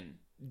Seven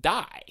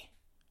die.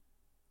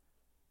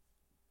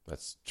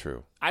 That's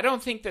true. I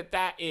don't think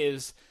that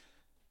is.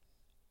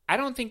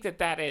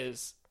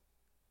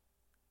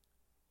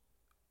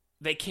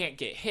 They can't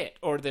get hit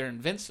or they're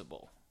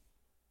invincible.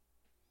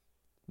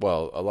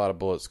 Well, a lot of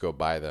bullets go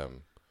by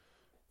them.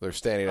 They're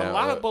standing out. A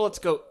lot of bullets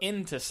go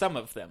into some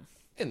of them.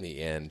 In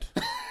the end.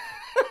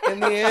 In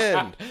the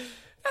end.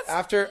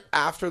 After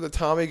the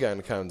Tommy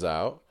gun comes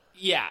out.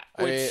 Yeah.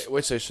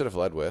 Which they should have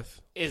led with.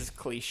 Is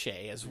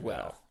cliche as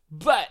well.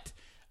 Yeah. But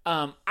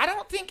I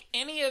don't think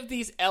any of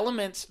these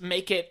elements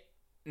make it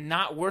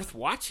not worth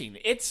watching.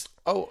 It's...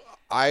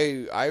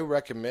 I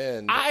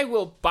recommend... I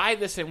will buy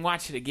this and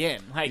watch it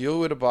again. Like, you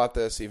would have bought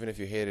this even if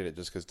you hated it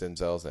just because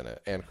Denzel's in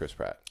it. And Chris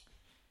Pratt.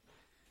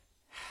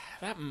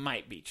 That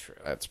might be true.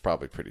 That's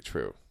probably pretty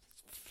true.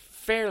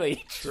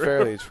 Fairly true.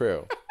 Fairly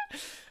true.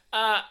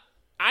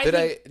 Did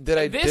I dislike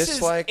the movie? This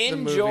is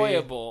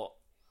enjoyable.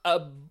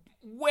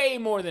 Way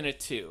more than a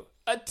 2.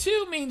 A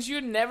 2 means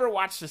you'd never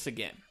watch this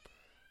again.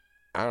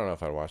 I don't know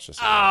if I'd watch this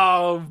again.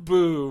 Oh,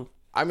 boo.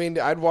 I mean,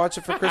 I'd watch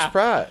it for Chris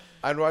Pratt.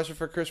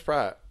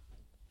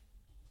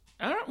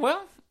 All right,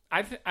 well,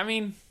 I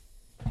mean,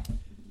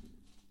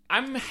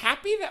 I'm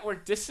happy that we're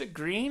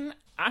disagreeing.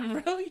 I'm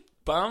really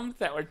bummed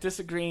that we're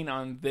disagreeing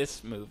on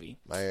this movie.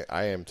 I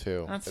am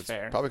too. That's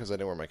fair. Probably because I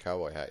didn't wear my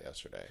cowboy hat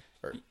yesterday.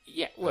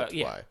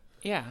 Why.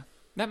 Yeah,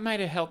 that might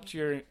have helped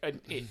your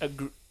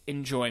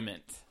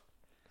enjoyment.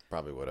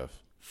 Probably would have.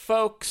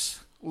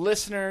 Folks,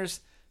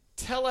 listeners,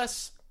 tell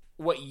us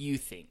what you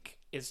think.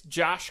 Is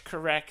Josh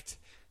correct?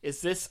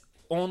 Is this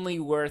only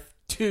worth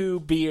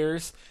 2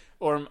 beers?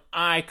 Or am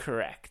I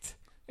correct?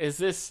 Is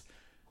this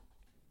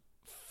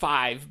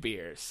 5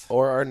 beers?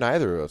 Or are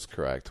neither of us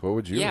correct? What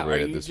would you rate this movie?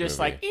 Yeah, are you just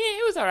like,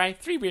 it was all right,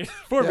 3 beers,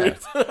 4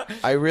 beers.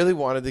 I really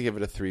wanted to give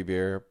it a 3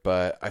 beer,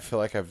 but I feel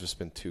like I've just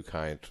been too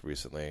kind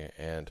recently.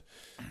 And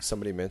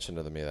somebody mentioned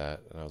to me that,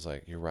 and I was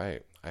like, you're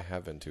right. I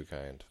have been too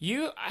kind.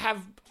 You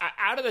have,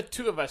 out of the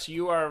 2 of us,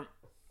 you are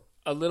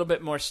a little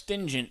bit more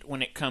stingent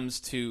when it comes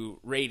to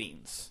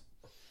ratings.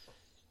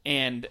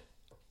 And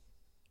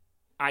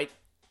I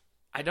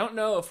don't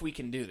know if we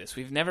can do this.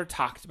 We've never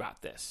talked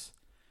about this.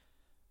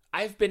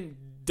 I've been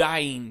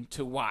dying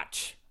to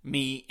watch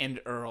Me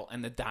and Earl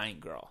and the Dying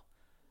Girl.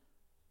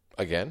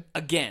 Again?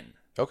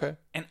 Okay.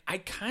 And I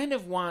kind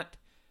of want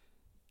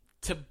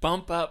to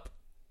bump up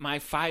my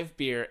 5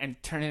 beer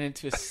and turn it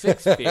into a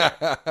 6 beer.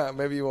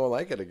 Maybe you won't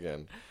like it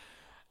again.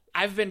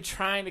 I've been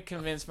trying to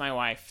convince my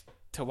wife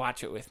to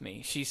watch it with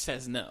me. She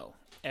says no.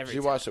 She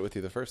watched it with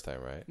you the first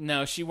time, right?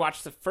 No, she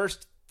watched the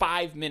first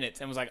 5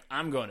 minutes and was like,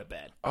 I'm going to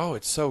bed. Oh,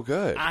 it's so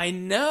good. I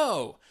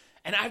know.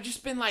 And I've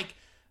just been like,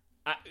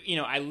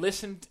 I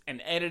listened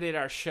and edited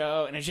our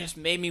show, and it just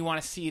made me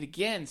want to see it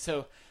again.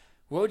 So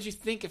what would you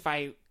think if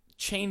I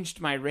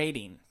changed my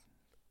rating?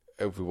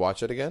 If we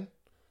watch it again?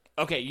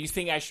 Okay, you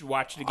think I should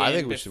watch it again I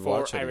think we should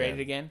watch it I rate it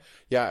again?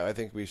 Yeah, I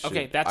think we should.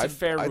 Okay, that's a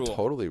fair rule. I'd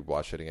totally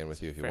watch it again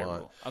with you if you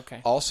want. Rule.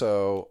 Okay.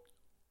 Also,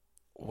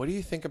 what do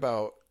you think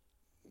about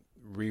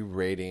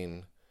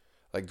re-rating,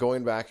 like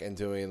going back and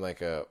doing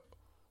like a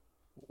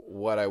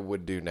what I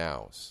would do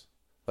nows?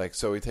 Like,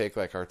 so we take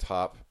like our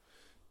top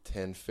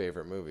 10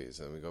 favorite movies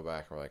and we go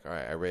back and we're like, all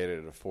right, I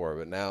rated it a 4,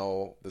 but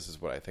now this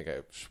is what I think I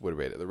would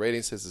rate it. The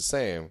rating says the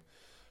same,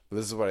 but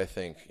this is what I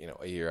think,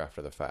 a year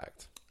after the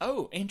fact.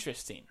 Oh,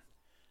 interesting.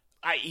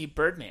 I.e.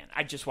 Birdman.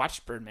 I just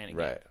watched Birdman again.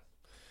 Right.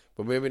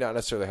 But maybe not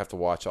necessarily have to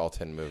watch all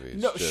 10 movies.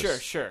 No,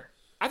 sure.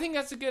 I think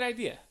that's a good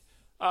idea.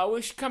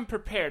 We should come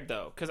prepared,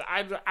 though, because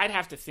I'd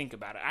have to think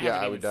about it. I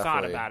haven't even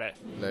thought about it.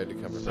 No, to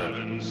come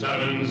prepared.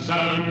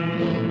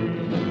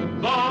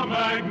 777, the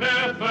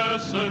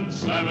Magnificent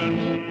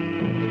 7.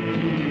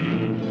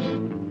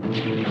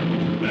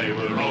 They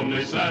were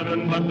only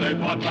 7, but they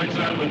fought like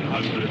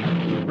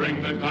 700 to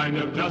bring the kind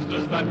of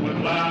justice that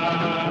would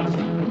last.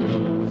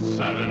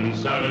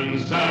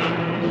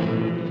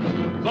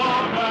 777, the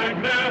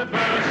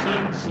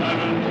Magnificent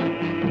Seven.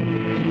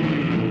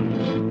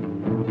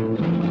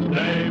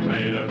 They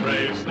made a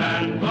brave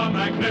stand, the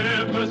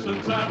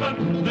Magnificent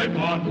Seven. They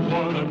fought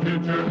for the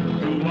future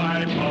to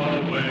wipe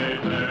away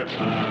their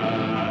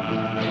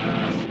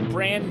past.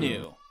 Brand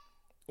new.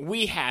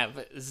 We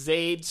have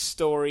Zaid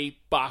Story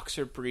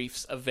boxer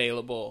briefs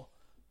available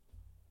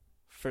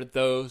for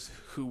those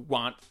who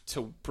want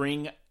to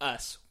bring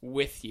us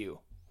with you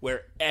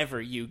wherever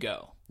you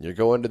go. You're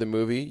going to the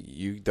movie,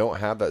 you don't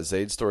have that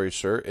Zaid Story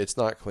shirt, it's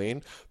not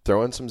clean,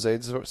 throw in some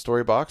Zaid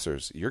Story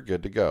boxers. You're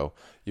good to go.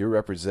 You're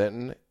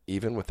representing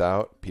even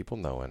without people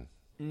knowing.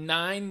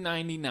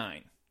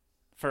 $9.99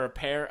 for a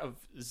pair of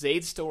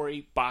Zaid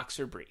Story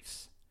boxer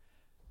briefs.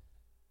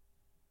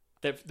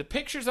 The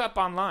picture's up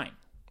online.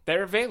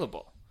 They're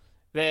available.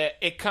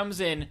 It comes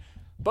in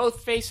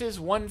both faces,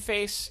 one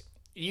face.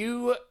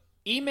 You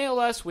email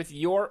us with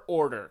your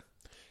order,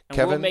 and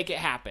Kevin, we'll make it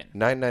happen.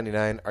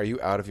 $9.99. Are you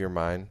out of your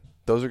mind?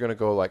 Those are going to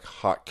go like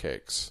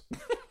hotcakes.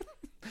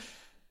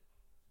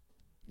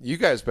 You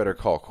guys better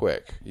call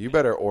quick. You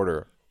better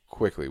order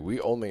quickly.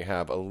 We only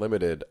have a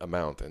limited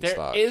amount in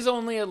stock. There is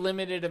only a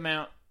limited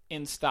amount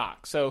in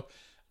stock. So,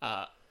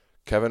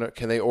 Kevin,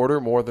 can they order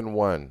more than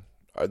one?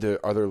 Are there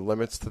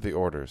limits to the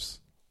orders?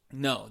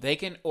 No, they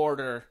can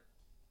order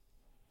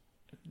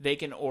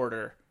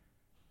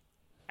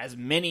as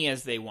many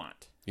as they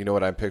want. You know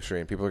what I'm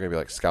picturing? People are going to be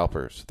like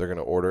scalpers. They're going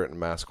to order it in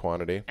mass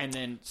quantity and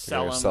then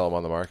sell them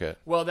on the market.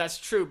 Well, that's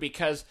true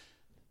because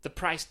the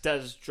price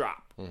does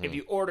drop. Mm-hmm. If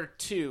you order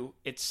 2,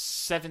 it's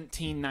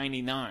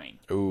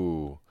 $17.99.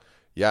 Ooh.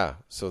 Yeah,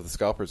 so the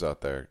scalpers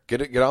out there.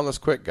 Get on this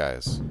quick,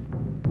 guys.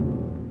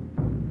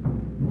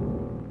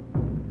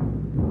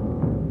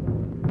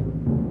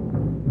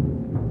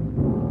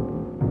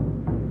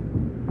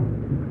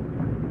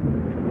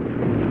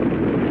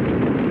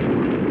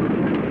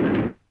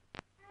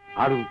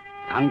ある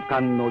山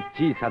間の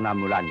小さな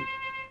村に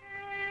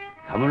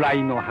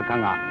侍の墓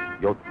が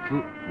4つ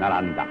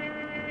並んだ。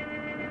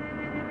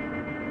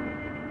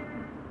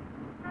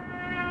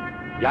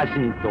野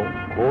心と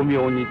巧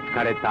妙に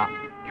疲れた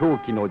狂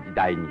気の時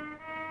代に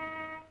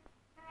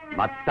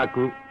全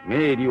く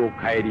明理を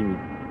顧みず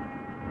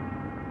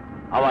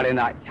哀れ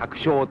な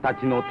百姓た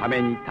ちのた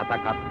めに戦った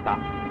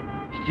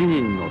7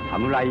人の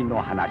侍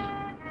の話。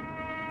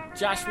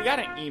 Josh, we got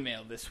an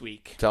email this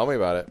week. Tell me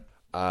about it.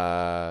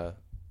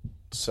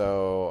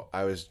 So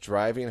I was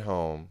driving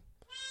home.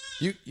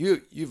 You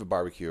have a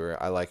barbecuer.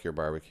 I like your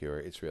barbecuer.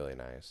 It's really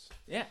nice.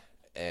 Yeah.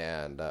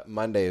 And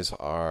Mondays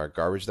are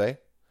garbage day.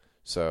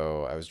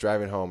 So I was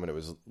driving home, and it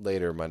was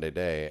later Monday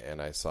day,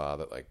 and I saw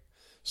that like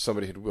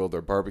somebody had wheeled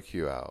their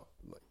barbecue out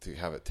to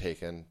have it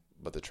taken,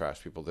 but the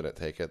trash people didn't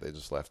take it. They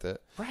just left it.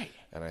 Right.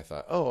 And I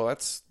thought, oh,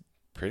 that's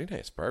pretty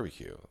nice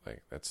barbecue.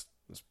 Like that's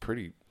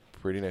pretty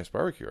nice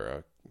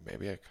barbecue.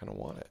 Maybe I kind of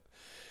want it.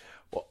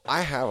 Well,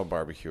 I have a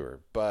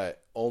barbecuer,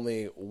 but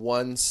only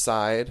one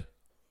side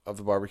of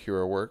the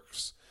barbecuer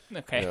works.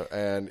 Okay. You know,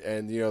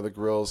 and the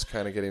grill's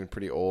kind of getting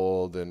pretty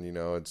old, and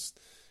it's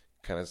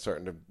kind of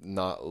starting to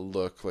not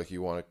look like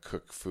you want to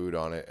cook food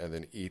on it and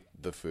then eat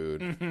the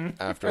food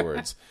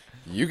afterwards.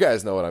 You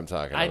guys know what I'm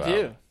talking about. I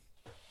do.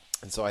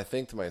 And so I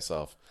think to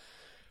myself,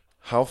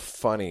 how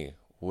funny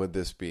would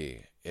this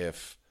be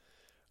if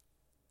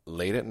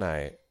late at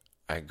night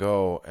I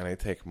go and I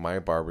take my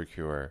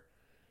barbecuer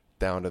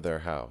down to their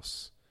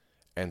house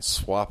and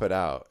swap it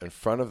out in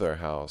front of their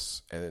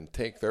house and then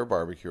take their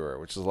barbecuer,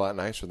 which is a lot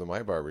nicer than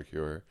my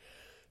barbecuer,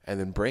 and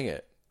then bring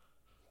it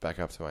back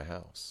up to my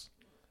house.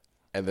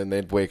 And then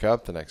they'd wake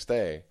up the next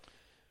day.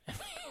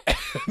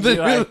 They'd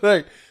be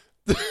like,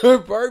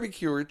 the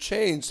barbecuer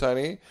changed,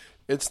 honey.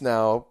 It's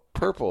now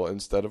purple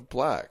instead of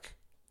black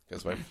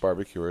because my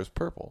barbecuer is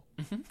purple.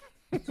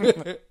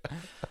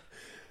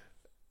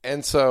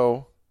 And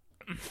so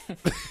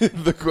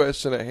the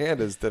question at hand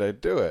is, did I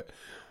do it?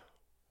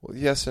 Well,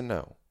 yes and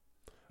no.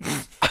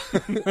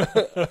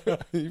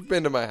 You've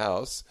been to my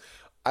house.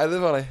 I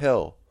live on a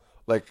hill.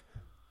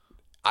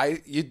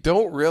 You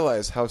don't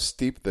realize how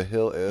steep the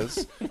hill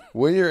is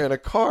when you're in a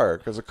car,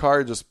 because a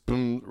car just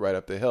boom right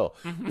up the hill.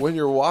 When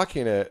you're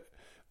walking it,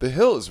 the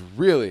hill is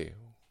really,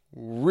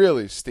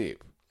 really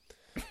steep.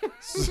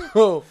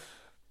 So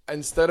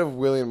instead of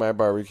wheeling my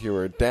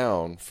barbecuer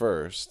down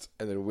first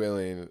and then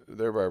wheeling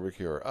their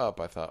barbecuer up,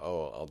 I thought,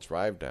 I'll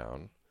drive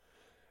down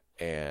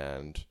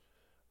and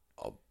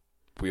I'll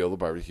wheel the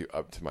barbecue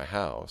up to my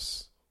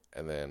house,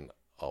 and then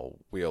I'll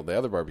wheel the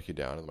other barbecue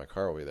down, and my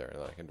car will be there,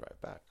 and then I can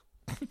drive back.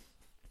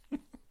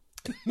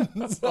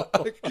 So,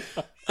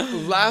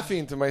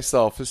 laughing to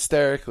myself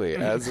hysterically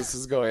as this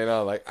is going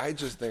on. I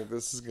just think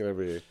this is going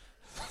to be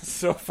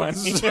so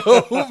funny.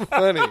 So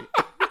funny.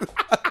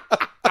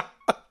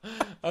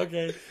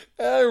 Okay.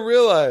 And I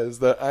realize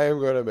that I am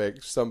going to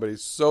make somebody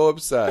so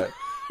upset.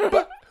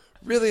 But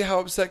really, how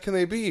upset can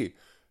they be?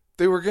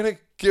 they were going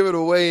to give it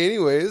away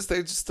anyways.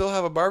 They just still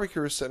have a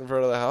barbecuer sitting in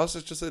front of the house.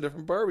 It's just a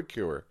different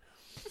barbecuer.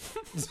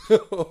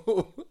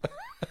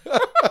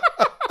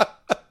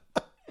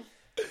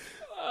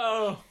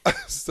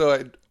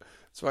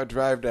 So I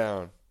drive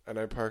down and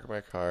I park my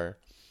car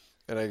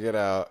and I get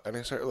out and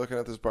I start looking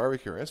at this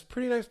barbecue. It's a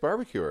pretty nice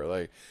barbecue.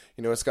 Like,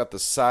 it's got the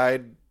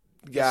side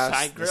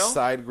gas, the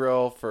side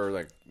grill for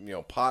like,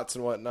 pots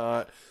and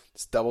whatnot.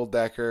 It's double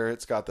decker.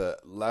 It's got the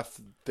left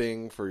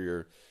thing for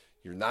your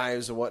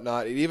knives and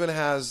whatnot. It even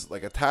has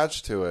like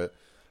attached to it,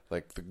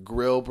 like the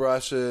grill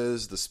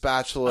brushes, the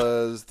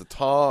spatulas, the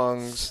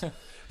tongs.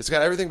 It's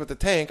got everything but the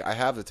tank. I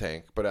have the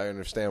tank, but I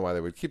understand why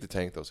they would keep the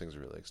tank. Those things are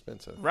really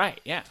expensive. Right,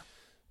 yeah.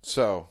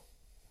 So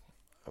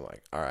I'm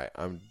like, all right,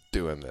 I'm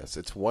doing this.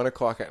 It's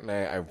 1:00 at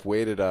night. I've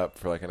waited up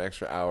for like an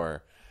extra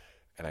hour,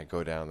 and I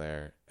go down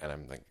there, and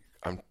I'm like,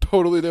 I'm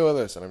totally doing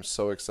this, and I'm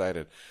so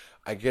excited.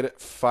 I get it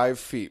 5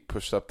 feet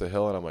pushed up the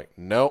hill, and I'm like,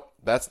 nope,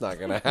 that's not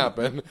going to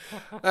happen.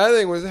 That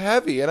thing was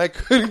heavy, and I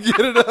couldn't get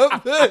it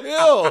up the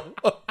hill.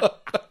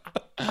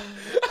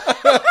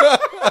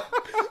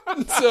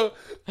 So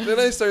then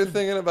I started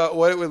thinking about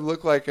what it would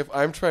look like if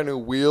I'm trying to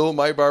wheel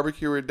my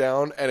barbecuer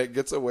down and it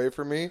gets away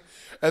from me.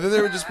 And then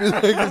there would just be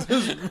like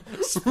this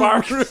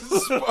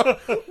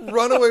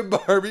runaway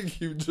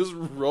barbecue just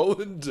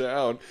rolling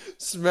down,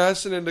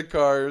 smashing into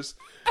cars.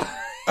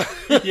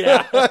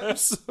 Yeah. I'm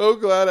so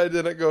glad I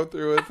didn't go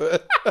through with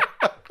it.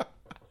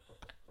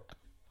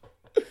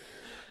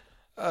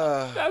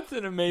 That's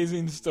an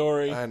amazing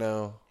story. I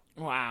know.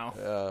 Wow.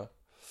 Yeah.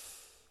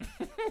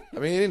 I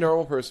mean, any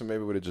normal person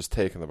maybe would have just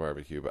taken the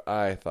barbecue, but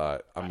I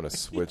thought I'm going to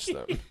switch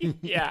them.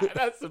 Yeah,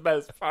 that's the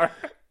best part.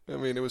 I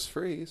mean, it was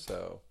free,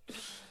 so.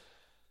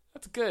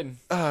 That's good.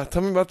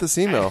 Tell me about this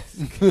email.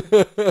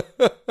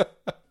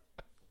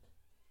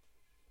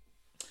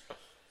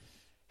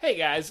 Hey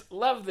guys,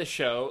 love the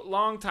show.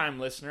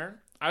 Long-time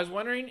listener. I was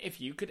wondering if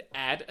you could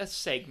add a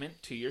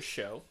segment to your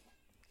show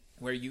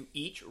where you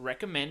each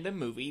recommend a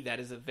movie that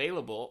is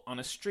available on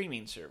a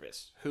streaming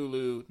service.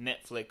 Hulu,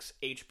 Netflix,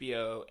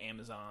 HBO,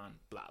 Amazon,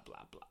 blah,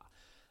 blah, blah.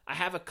 I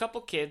have a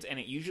couple kids, and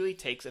it usually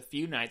takes a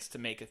few nights to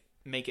make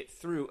it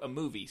through a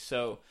movie,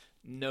 so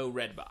no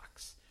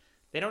Redbox.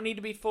 They don't need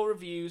to be full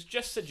reviews,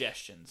 just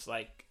suggestions,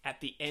 like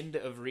at the end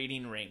of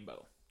Reading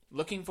Rainbow.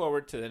 Looking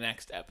forward to the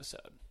next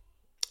episode.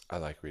 I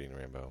like Reading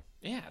Rainbow.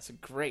 Yeah, it's a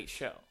great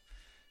show.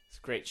 It's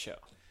a great show.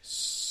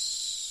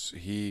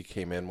 He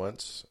came in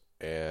once,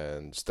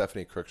 and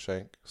Stephanie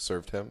Cruikshank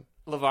served him.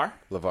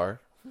 LeVar?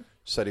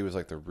 Said he was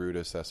like the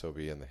rudest SOB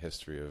in the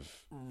history of...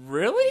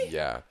 Really?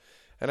 Yeah.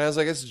 And I was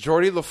like, it's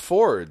Geordie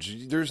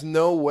LaForge. There's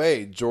no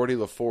way Geordie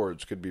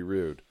LaForge could be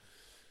rude.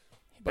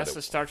 That's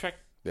the Star Trek?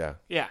 Yeah.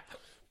 Yeah.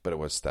 But it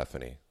was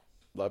Stephanie.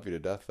 Love you to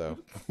death, though.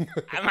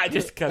 I might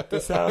just cut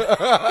this out.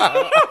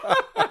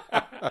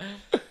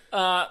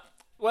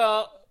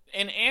 Well,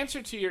 in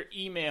answer to your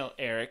email,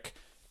 Eric,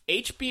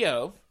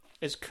 HBO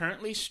is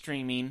currently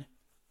streaming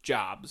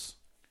Jobs,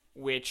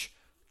 which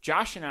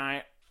Josh and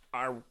I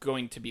are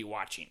going to be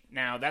watching.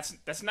 Now,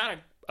 that's not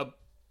a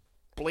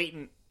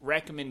blatant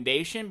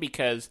recommendation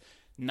because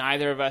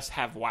neither of us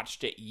have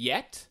watched it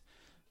yet,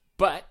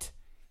 but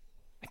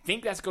I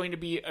think that's going to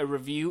be a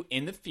review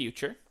in the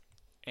future,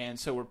 and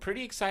so we're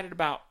pretty excited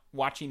about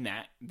watching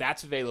that.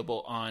 That's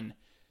available on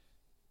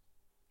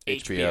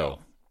HBO.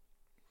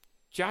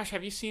 Josh,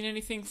 have you seen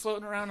anything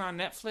floating around on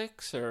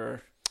Netflix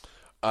or...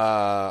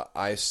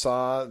 I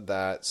saw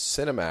that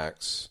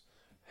Cinemax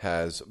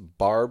has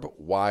Barb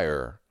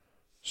Wire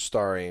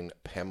starring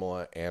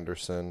Pamela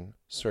Anderson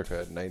circa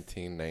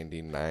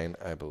 1999,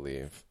 I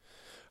believe.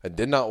 I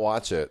did not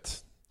watch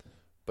it,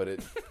 but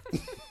it...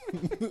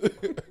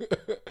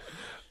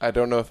 I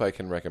don't know if I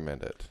can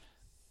recommend it.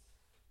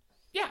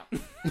 Yeah.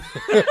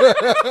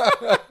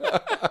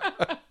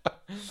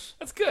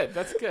 That's good.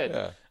 That's good.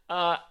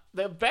 Yeah.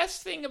 The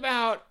best thing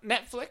about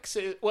Netflix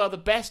is, well, the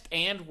best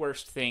and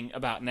worst thing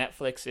about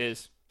Netflix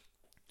is,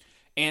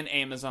 and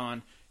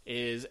Amazon,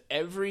 is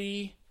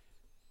every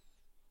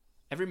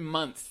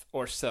month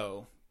or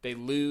so, they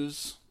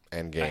lose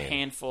and a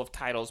handful of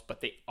titles,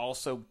 but they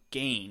also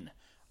gain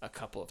a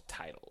couple of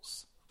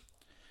titles.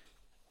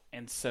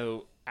 And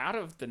so, out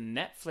of the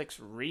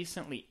Netflix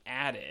recently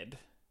added,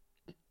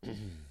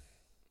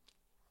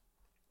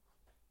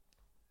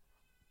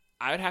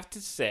 I would have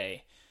to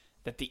say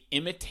that The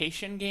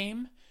Imitation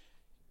Game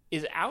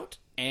is out,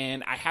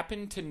 and I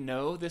happen to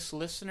know this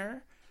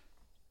listener,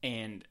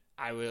 and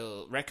I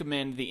will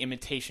recommend The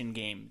Imitation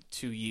Game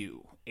to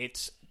you.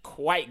 It's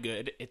quite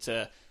good. It's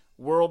a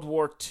World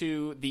War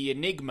II, The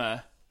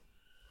Enigma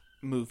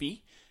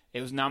movie. It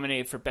was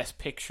nominated for Best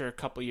Picture a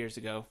couple years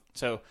ago.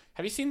 So,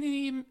 have you seen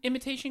The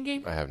Imitation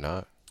Game? I have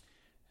not.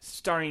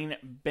 Starring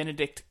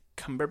Benedict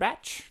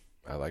Cumberbatch.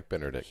 I like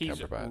Benedict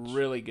Cumberbatch. He's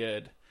really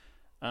good.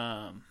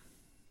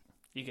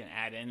 You can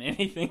add in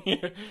anything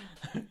here.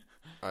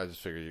 I just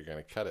figured you're going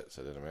to cut it,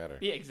 so it didn't matter.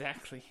 Yeah,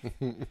 exactly.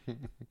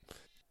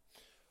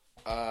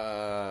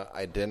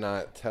 I did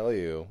not tell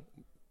you,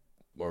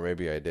 or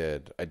maybe I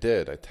did. I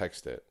did. I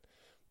texted it.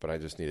 but I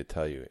just need to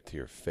tell you to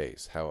your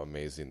face how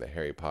amazing the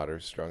Harry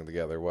Potter strung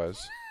together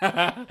was.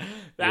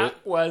 That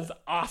was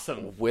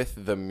awesome. With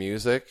the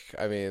music,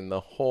 I mean,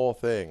 the whole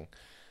thing.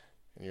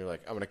 And you're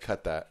like, I'm going to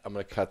cut that. I'm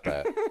going to cut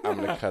that. I'm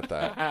going to cut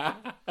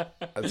that.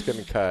 That's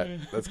getting cut.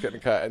 That's getting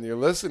cut. And you're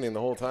listening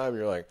the whole time.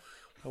 You're like,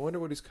 I wonder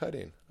what he's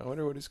cutting. I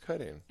wonder what he's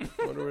cutting.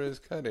 I wonder what he's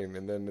cutting.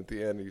 And then at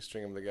the end, you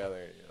string them together.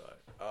 And you're like,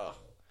 oh.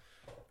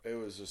 It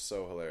was just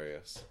so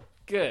hilarious.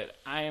 Good.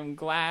 I am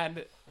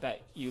glad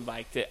that you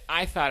liked it.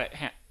 I thought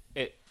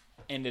it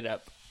ended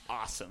up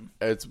awesome.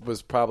 It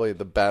was probably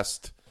the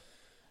best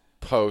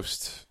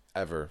post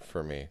ever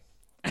for me.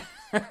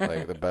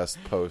 Like the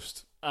best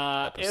post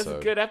episode. It was a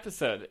good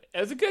episode. It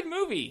was a good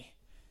movie.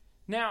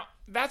 Now,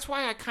 that's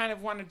why I kind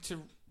of wanted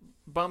to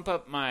bump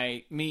up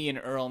my Me and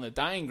Earl and the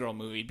Dying Girl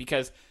movie,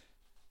 because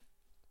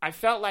I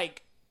felt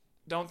like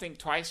Don't Think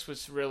Twice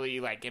was really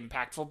like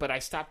impactful, but I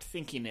stopped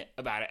thinking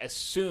about it as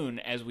soon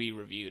as we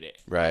reviewed it.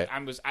 Right.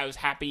 I was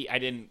happy I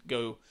didn't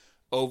go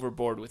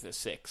overboard with a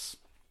 6.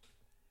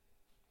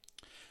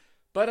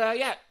 But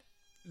yeah,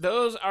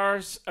 those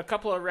are a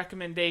couple of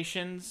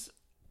recommendations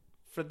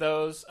for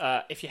those.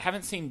 If you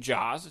haven't seen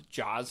Jaws,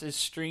 Jaws is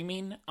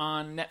streaming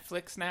on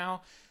Netflix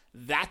now.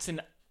 That's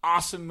an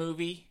awesome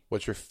movie.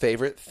 What's your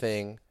favorite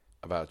thing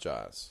about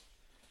Jaws?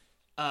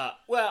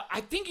 Well,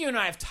 I think you and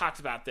I have talked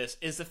about this,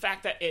 is the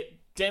fact that it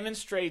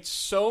demonstrates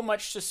so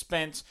much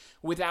suspense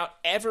without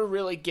ever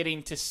really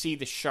getting to see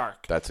the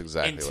shark. That's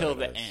exactly until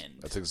what it the is. end.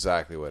 That's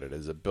exactly what it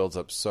is. It builds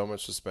up so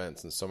much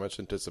suspense and so much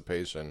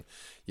anticipation.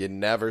 You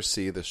never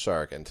see the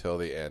shark until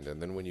the end,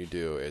 and then when you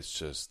do,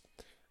 it's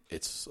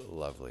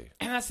lovely.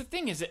 And that's the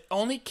thing, is it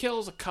only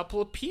kills a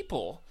couple of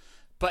people,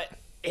 but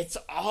it's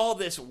all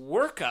this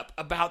workup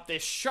about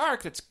this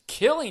shark that's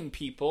killing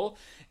people.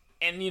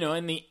 And, you know,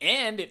 in the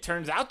end, it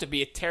turns out to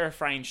be a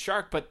terrifying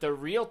shark, but the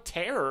real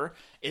terror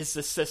is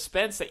the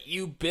suspense that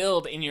you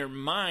build in your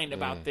mind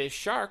about this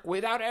shark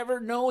without ever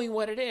knowing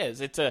what it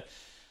is. It's a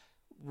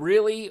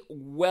really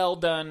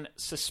well-done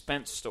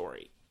suspense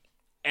story.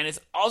 And it's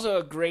also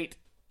a great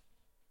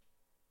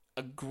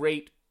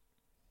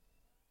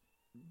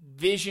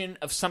vision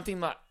of something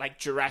like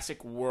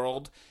Jurassic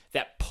World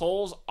that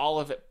pulls all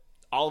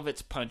of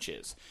its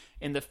punches.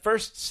 In the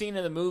first scene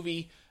of the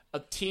movie, a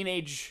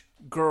teenage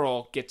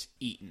girl gets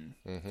eaten.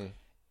 Mm-hmm.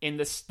 In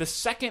the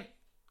second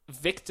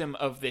victim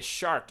of this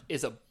shark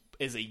is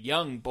a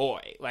young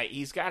boy. Like,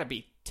 he's got to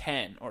be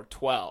 10 or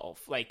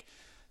 12. Like,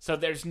 so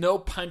there's no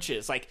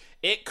punches. Like,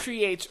 it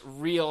creates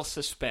real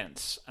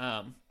suspense.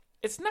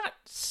 It's not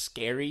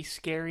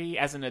scary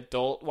as an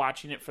adult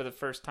watching it for the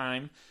first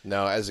time.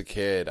 No, as a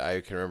kid, I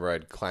can remember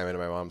I'd climb into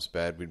my mom's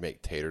bed, we'd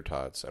make tater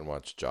tots and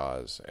watch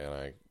Jaws, and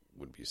I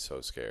would be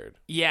so scared.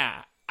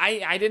 Yeah,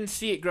 I didn't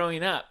see it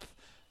growing up.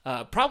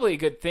 Probably a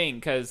good thing,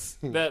 because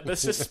the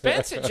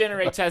suspense it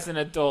generates as an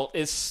adult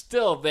is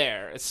still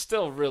there. It's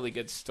still a really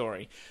good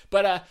story.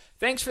 But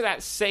thanks for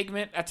that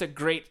segment. I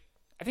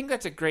think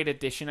that's a great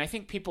addition. I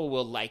think people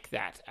will like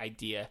that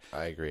idea.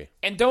 I agree.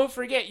 And don't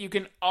forget, you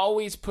can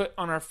always put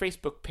on our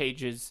Facebook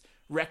pages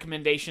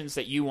recommendations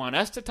that you want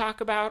us to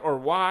talk about or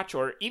watch,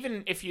 or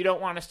even if you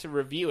don't want us to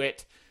review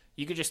it,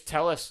 you could just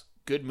tell us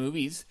good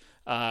movies.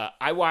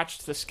 I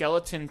watched The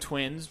Skeleton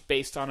Twins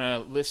based on a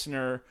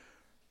listener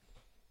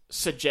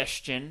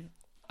suggestion.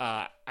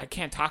 I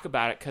can't talk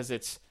about it because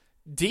it's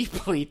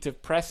deeply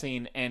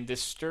depressing and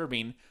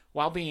disturbing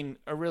while being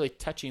a really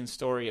touching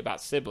story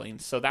about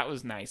siblings. So that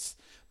was nice.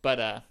 But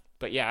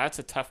yeah, that's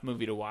a tough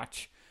movie to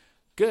watch.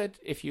 Good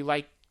if you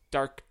like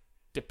dark,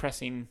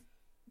 depressing,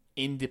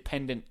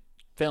 independent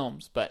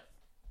films. But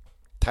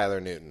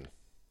Tyler Newton.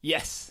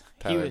 Yes.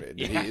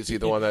 Is he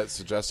the one that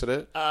suggested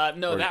it?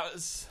 No, that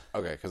was...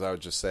 Okay, because I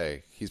would just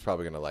say, he's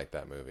probably going to like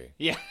that movie.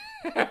 Yeah.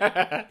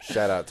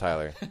 Shout out,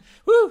 Tyler.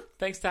 Woo!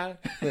 Thanks, Tyler.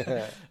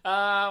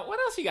 What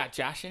else you got,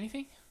 Josh?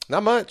 Anything?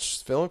 Not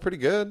much. Feeling pretty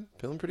good.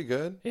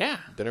 Yeah.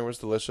 Dinner was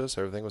delicious.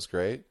 Everything was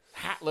great.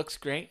 Hat looks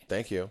great.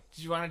 Thank you.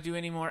 Did you want to do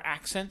any more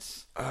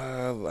accents?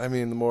 I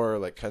mean, the more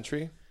like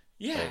country.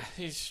 Yeah.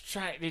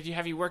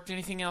 Have you worked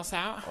anything else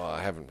out? Well,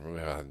 I haven't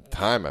really had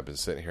time. I've been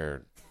sitting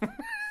here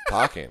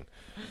talking.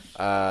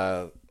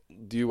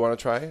 Do you want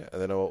to try?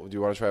 And then do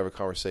you want to try have a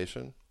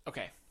conversation?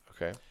 Okay.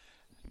 Okay.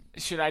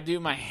 Should I do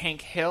my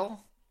Hank Hill?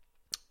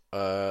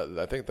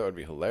 I think that would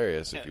be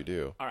hilarious if you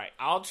do. All right.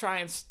 I'll try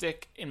and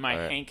stick in my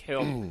Hank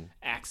Hill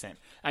accent.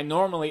 I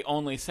normally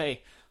only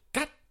say,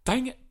 "God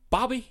dang it,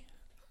 Bobby."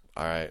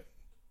 All right.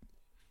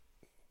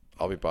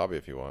 I'll be Bobby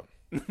if you want.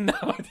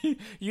 No,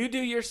 you do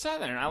your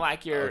Southern. I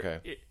like your,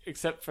 okay.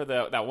 Except for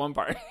that one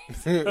part.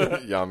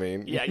 Y'all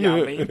mean? Yeah,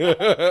 y'all mean.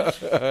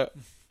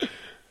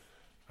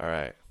 All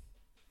right.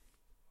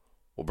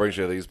 What brings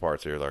you to these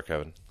parts here, Lark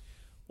Kevin?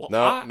 Well,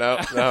 No. My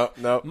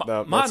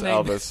That's name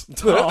Elvis.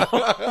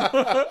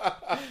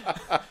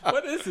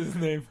 What is his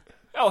name?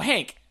 Oh,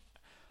 Hank.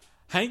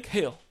 Hank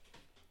Hill.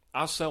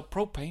 I sell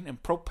propane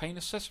and propane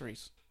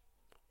accessories.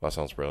 That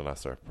sounds really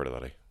nice, sir. Pretty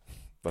lady.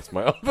 That's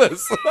my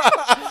Elvis.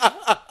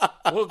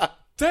 Well,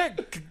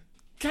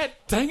 God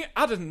dang it,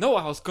 I didn't know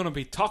I was going to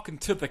be talking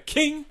to the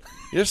king.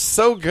 You're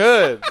so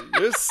good.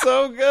 You're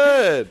so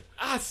good.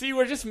 See,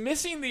 we're just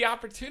missing the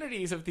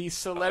opportunities of these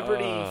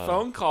celebrity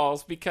phone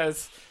calls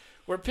because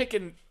we're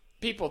picking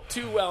people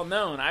too well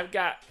known. I've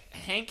got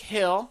Hank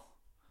Hill.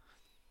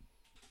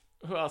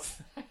 Who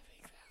else? I think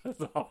that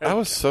was all. That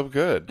was so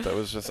good. That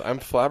was just, I'm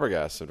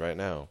flabbergasted right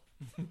now.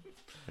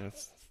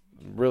 It's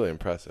really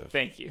impressive.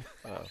 Thank you.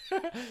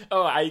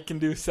 I can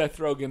do Seth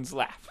Rogen's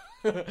laugh.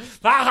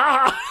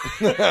 That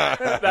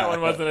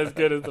one wasn't as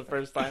good as the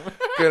first time.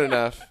 Good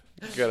enough.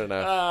 Good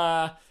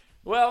enough.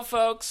 Well,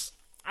 folks,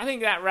 I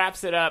think that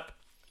wraps it up.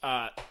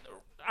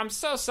 I'm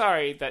so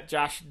sorry that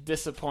Josh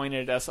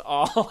disappointed us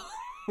all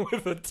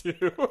with a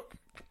 2.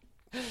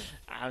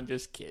 I'm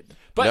just kidding.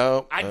 But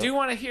No, I do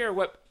want to hear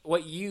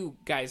what you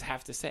guys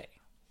have to say.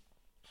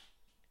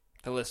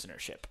 The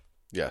listenership.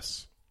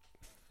 Yes.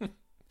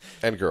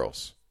 And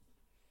girls.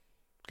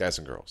 Guys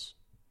and girls.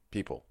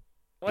 People.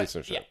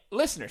 Listenership. Yeah,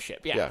 listenership.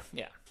 Yeah.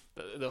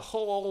 The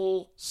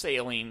whole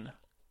sailing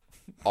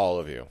All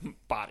of you.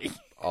 body.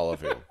 All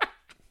of you.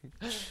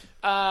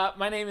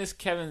 My name is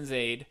Kevin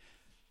Zaid.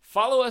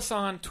 Follow us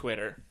on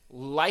Twitter.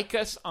 Like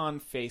us on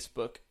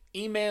Facebook.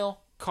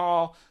 Email,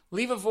 call,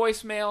 leave a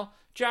voicemail.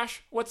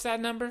 Josh, what's that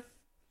number?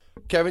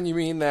 Kevin, you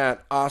mean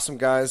that awesome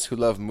guys who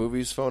love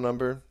movies phone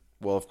number?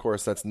 Well, of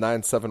course, that's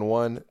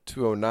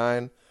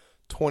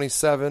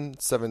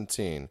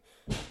 971-209-2717.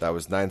 That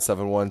was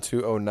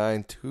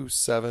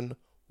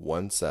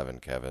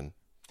 971-209-2717, Kevin.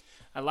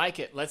 I like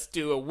it. Let's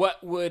do a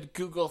What Would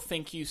Google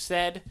Think You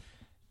Said?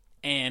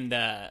 And,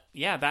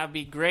 that'd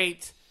be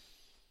great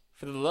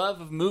for the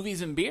love of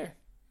movies and beer.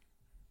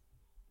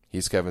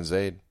 He's Kevin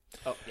Zaid.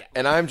 Oh, yeah.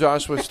 And I'm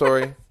Joshua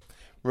Story.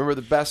 Remember,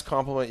 the best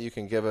compliment you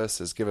can give us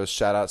is give us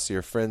shout-outs to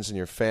your friends and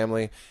your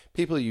family,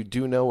 people you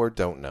do know or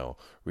don't know.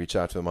 Reach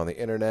out to them on the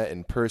internet,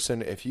 in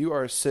person. If you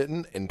are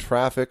sitting in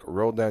traffic,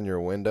 roll down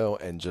your window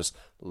and just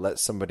let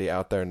somebody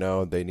out there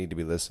know they need to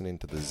be listening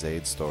to the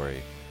Zaid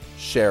Story.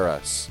 Share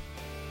us,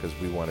 because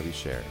we want to be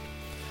shared.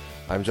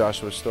 I'm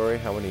Joshua Story.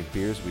 How many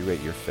beers we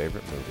rate your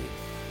favorite movie?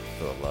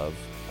 For the love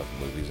of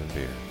movies and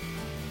beer.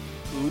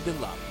 Ooh, the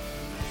love.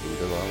 Ooh,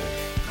 the love.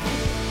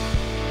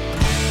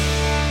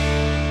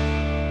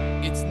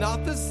 It's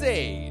not the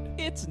Zaid.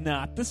 It's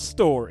not the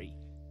story.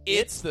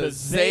 It's the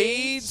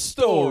Zaid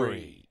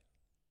Story.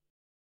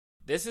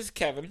 This is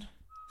Kevin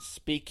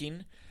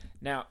speaking.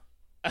 Now,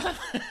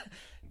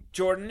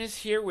 Jordan is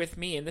here with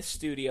me in the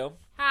studio.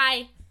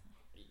 Hi.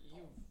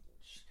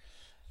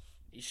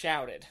 You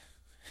shouted.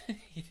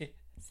 Sorry.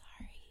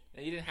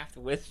 You didn't have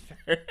to whisper.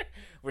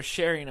 We're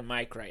sharing a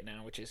mic right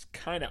now, which is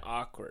kind of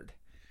awkward.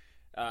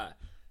 But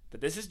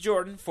this is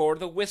Jordan for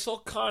the whistle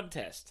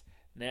contest.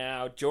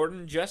 Now,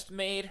 Jordan just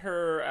made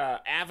her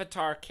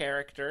avatar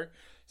character,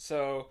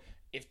 so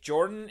if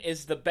Jordan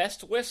is the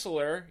best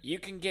whistler, you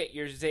can get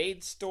your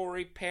Zaid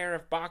Story pair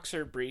of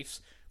boxer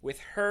briefs with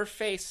her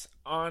face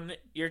on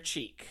your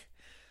cheek.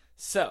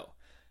 So,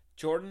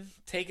 Jordan,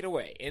 take it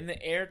away.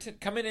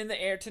 Coming in the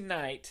Air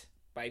Tonight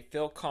by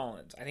Phil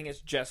Collins. I think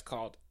it's just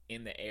called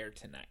In the Air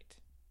Tonight.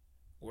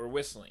 We're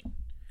whistling.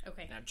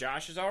 Okay. Now,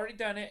 Josh has already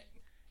done it.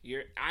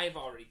 I've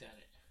already done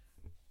it.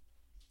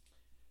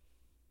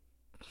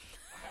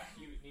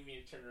 You need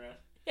me to turn around?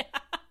 Yeah.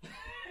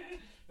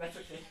 That's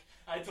okay.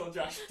 I told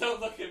Josh, don't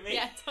look at me.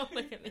 Yeah, don't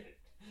look at me.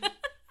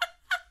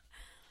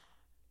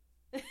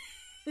 I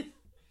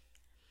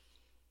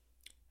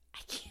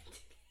can't do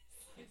this.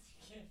 Yes, you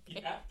can.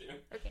 You have to.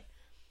 Okay.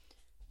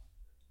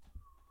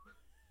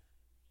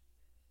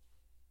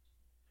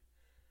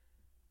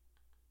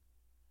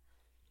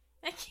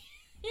 I can't.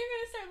 You're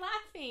going to start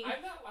laughing.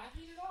 I'm not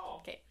laughing at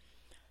all. Okay.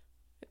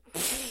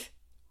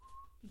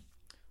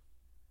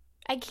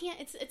 I can't.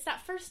 It's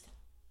that first.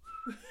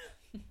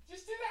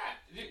 Just do that.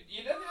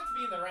 You don't have to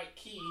be in the right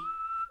key.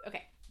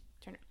 Okay.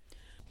 Turn it.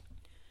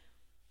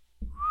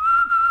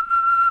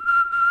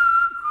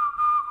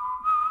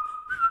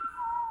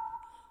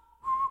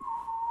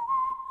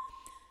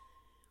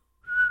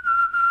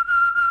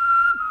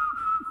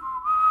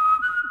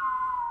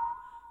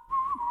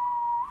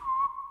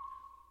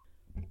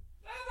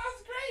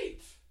 That's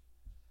great.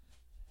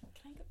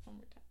 Can I get one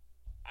more time?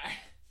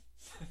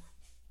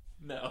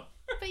 No.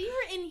 But you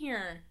were in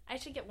here. I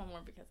should get one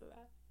more because of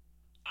that.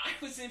 I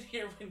was in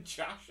here when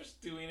Josh was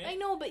doing it. I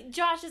know, but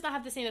Josh does not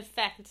have the same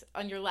effect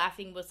on your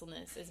laughing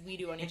whistleness as we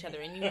do on each other,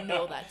 and you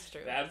know that's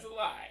true. That's a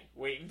lie.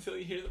 Wait until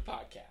you hear the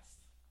podcast.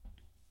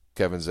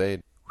 Kevin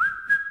Zaid.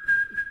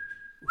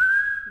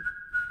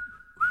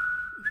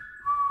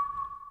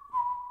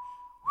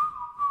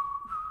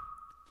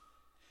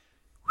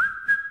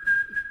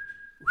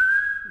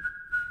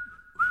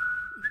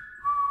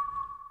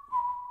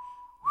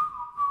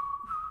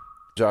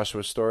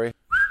 Joshua Story.